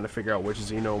she's trying to figure out which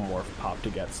xenomorph pop to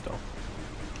get still.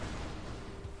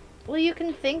 Well, you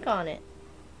can think on it.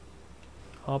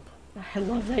 Hop. I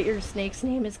love that your snake's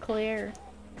name is Claire.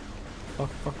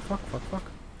 Fuck.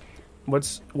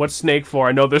 What's snake for?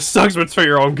 I know this sucks, but it's for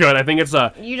your own good. I think it's I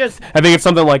think it's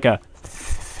something like a,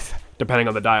 depending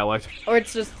on the dialect. Or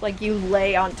it's just like you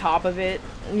lay on top of it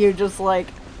and you just like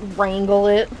wrangle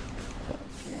it.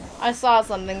 I saw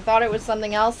something, thought it was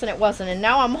something else, and it wasn't, and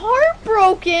now I'm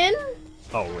heartbroken.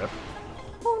 Oh, rip.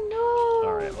 Oh no.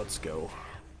 All right, let's go.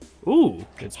 Ooh,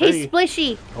 it's Hey,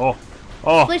 Splishy. Oh.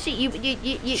 Splishy,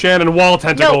 you. Shannon, wall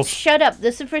tentacles. No, shut up.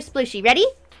 This is for Splishy. Ready?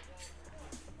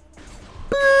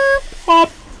 Boop.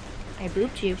 Pop. I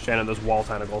booped you. Shannon, those wall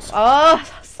tentacles. Oh,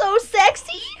 so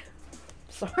sexy.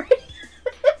 Sorry.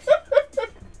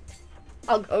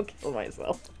 I'll go kill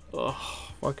myself. Ugh,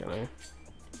 fucking A.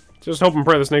 Just hope and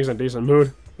pray the snake's in a decent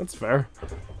mood. That's fair.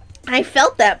 I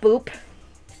felt that boop.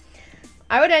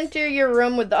 I would enter your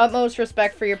room with the utmost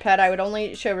respect for your pet. I would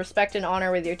only show respect and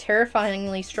honor with your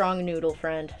terrifyingly strong noodle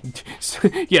friend.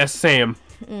 Yes, Sam.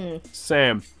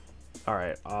 Sam.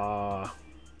 Alright,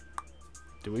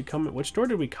 which door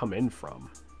did we come in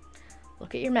from?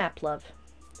 Look at your map, love.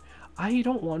 I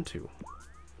don't want to.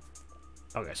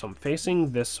 Okay, so I'm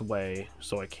facing this way,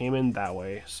 so I came in that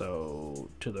way, so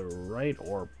to the right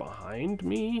or behind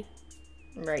me?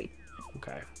 Right.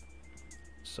 Okay.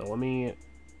 So let me...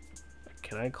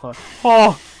 Can I climb?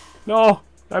 Oh! No!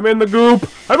 I'm in the goop!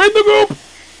 I'm in the goop!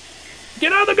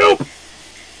 Get out of the goop!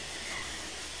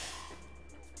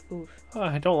 Oof. Oh,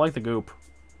 I don't like the goop.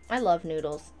 I love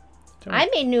noodles. I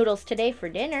made noodles today for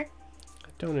dinner. I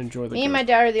don't enjoy the goop. Me and my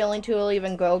dad are the only two who will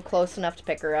even go close enough to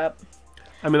pick her up.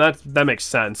 I mean, that makes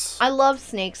sense. I love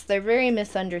snakes. They're very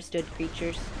misunderstood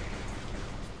creatures.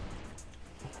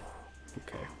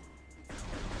 Okay.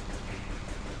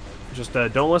 Just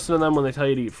don't listen to them when they tell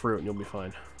you to eat fruit and you'll be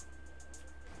fine.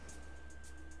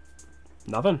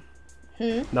 Nothing?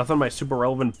 Nothing my super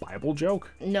relevant Bible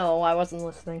joke? No, I wasn't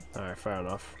listening. Alright, fair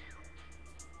enough.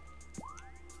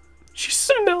 She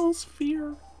smells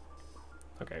fear.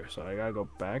 Okay, so I gotta go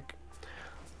back.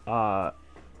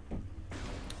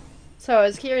 So I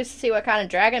was curious to see what kind of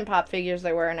Dragon Pop figures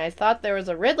there were, and I thought there was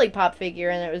a Ridley Pop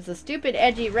figure, and it was the stupid,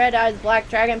 edgy, red eyes, black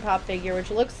Dragon Pop figure, which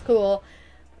looks cool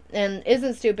and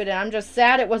isn't stupid, and I'm just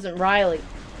sad it wasn't Riley.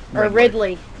 Or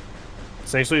Ridley.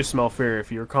 Essentially, you smell fear.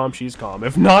 If you're calm, she's calm.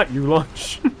 If not, you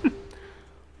lunch.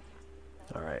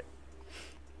 Alright.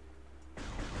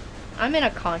 I'm in a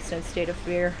constant state of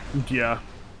fear. Yeah.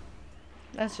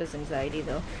 That's just anxiety,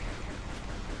 though.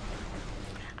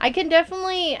 I can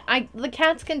definitely, the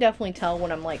cats can definitely tell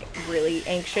when I'm, like, really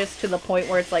anxious to the point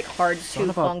where it's, like, hard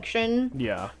to function.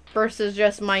 Yeah. Versus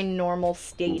just my normal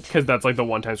state. Because that's, like, the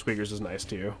one time Squeakers is nice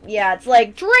to you. Yeah, it's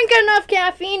like, drink enough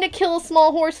caffeine to kill a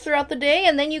small horse throughout the day,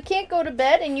 and then you can't go to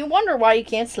bed, and you wonder why you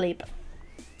can't sleep.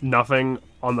 Nothing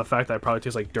on the fact that I probably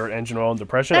taste like dirt, engine oil, and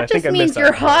depression. That I think just I means missed you're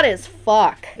that. hot as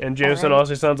fuck. And Jameson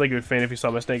honestly sounds like you would faint if you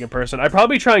saw a snake in person. I'd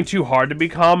probably be trying too hard to be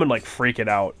calm and, like, freak it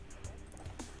out.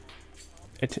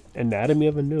 Anatomy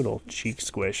of a noodle, cheek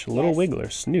squish, little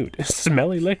wiggler, snoot,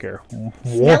 smelly liquor,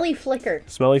 Smelly flicker.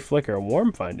 smelly flicker,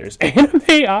 warm finders, anime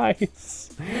eyes,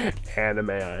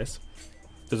 anime eyes.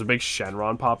 There's a big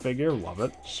Shenron pop figure, love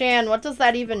it. Shan, what does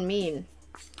that even mean?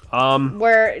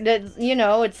 Where, you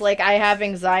know, it's like I have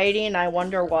anxiety and I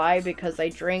wonder why, because I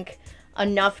drink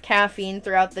enough caffeine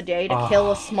throughout the day to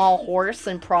kill a small horse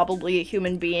and probably a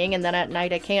human being, and then at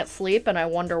night I can't sleep and I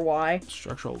wonder why.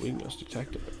 Structural weakness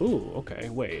detected. Ooh, okay,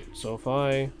 wait. So if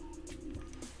I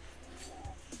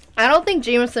don't think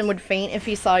Jameson would faint if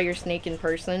he saw your snake in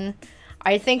person.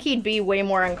 I think he'd be way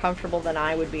more uncomfortable than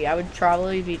I would be. I would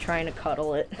probably be trying to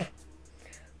cuddle it.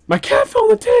 My cat fell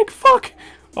in the tank, fuck!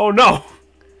 Oh no!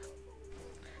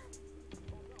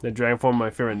 The dragon form of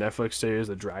my favorite Netflix series,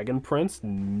 The Dragon Prince.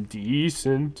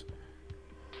 Decent.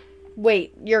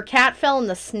 Wait, your cat fell in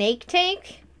the snake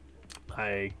tank?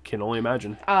 I can only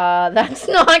imagine. That's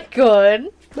not good.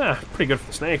 Nah, pretty good for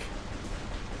the snake.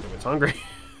 If it's hungry.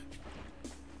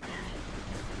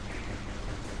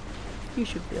 You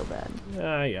should feel bad.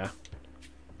 Yeah.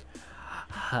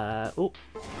 Oh.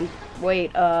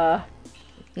 Wait,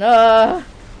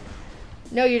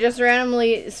 no, you just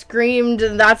randomly screamed,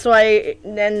 and that's why,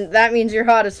 and that means you're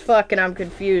hot as fuck, and I'm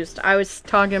confused. I was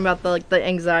talking about the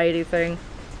anxiety thing.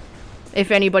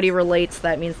 If anybody relates,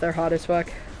 that means they're hot as fuck.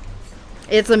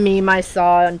 It's a meme I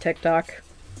saw on TikTok.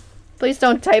 Please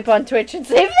don't type on Twitch and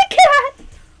save the cat!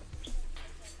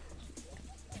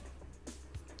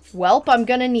 Welp, I'm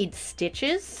gonna need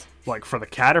stitches. Like, for the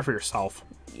cat or for yourself?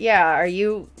 Yeah, are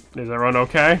you... Is everyone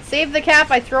okay? Save the cat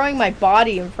by throwing my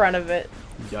body in front of it.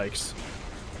 Yikes.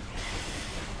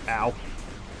 Ow.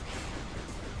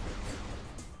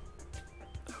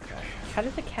 Okay. How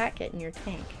did the cat get in your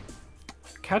tank?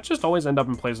 Cats just always end up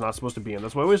in places not supposed to be in.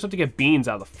 That's why we always have to get beans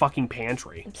out of the fucking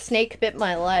pantry. Snake bit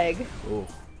my leg. Ooh.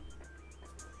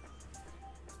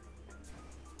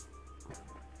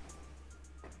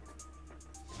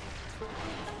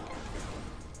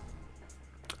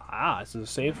 Ah, this is a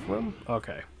safe room?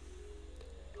 Okay.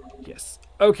 Yes.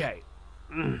 Okay.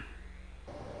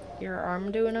 Your arm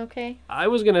doing okay? I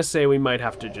was gonna say we might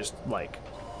have to just, like,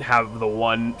 have the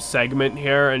one segment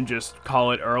here and just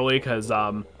call it early, because,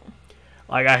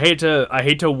 like, I hate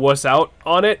to wuss out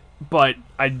on it, but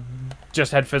I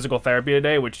just had physical therapy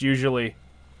today, which usually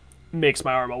makes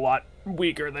my arm a lot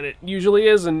weaker than it usually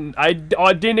is, and I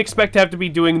didn't expect to have to be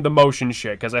doing the motion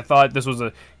shit, because I thought this was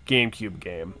a GameCube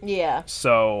game. Yeah.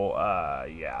 So,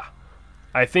 yeah.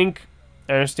 I think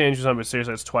I understand you're but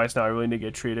seriously, it's twice now. I really need to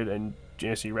get treated, and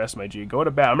JC, rest my G. Go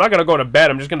to bed. I'm not gonna go to bed.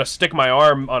 I'm just gonna stick my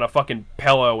arm on a fucking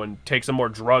pillow and take some more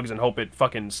drugs and hope it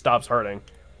fucking stops hurting.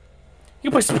 You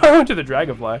can play Spyro into the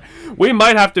Dragonfly. We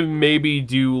might have to maybe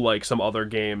do, like, some other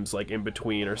games, like, in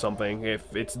between or something,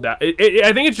 if it's that...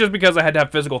 I think it's just because I had to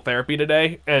have physical therapy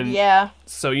today, and... Yeah.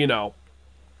 So, you know,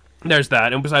 there's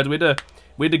that. And besides, we had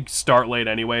to start late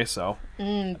anyway, so...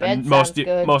 Bed sounds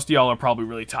good. Most of y'all are probably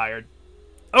really tired.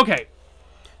 Okay.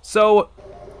 So,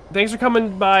 thanks for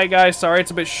coming by, guys. Sorry it's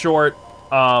a bit short.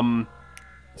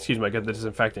 Excuse me, I got the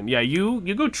disinfectant. Yeah, you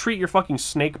go treat your fucking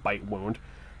snake bite wound.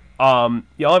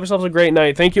 Y'all have yourselves a great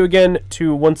night. Thank you again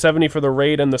to 170 for the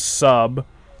raid and the sub.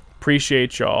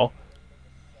 Appreciate y'all.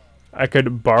 I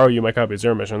could borrow you my copy of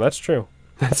Zero Mission. That's true.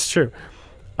 That's true.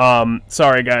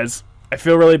 Sorry, guys. I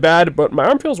feel really bad, but my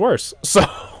arm feels worse. So,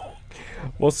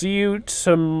 we'll see you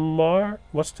tomorrow.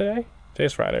 What's today?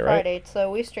 Today's Friday, right? Friday,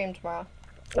 so we stream tomorrow.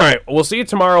 Alright, we'll see you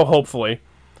tomorrow, hopefully.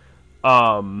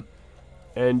 And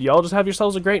y'all just have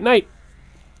yourselves a great night.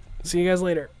 See you guys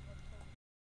later.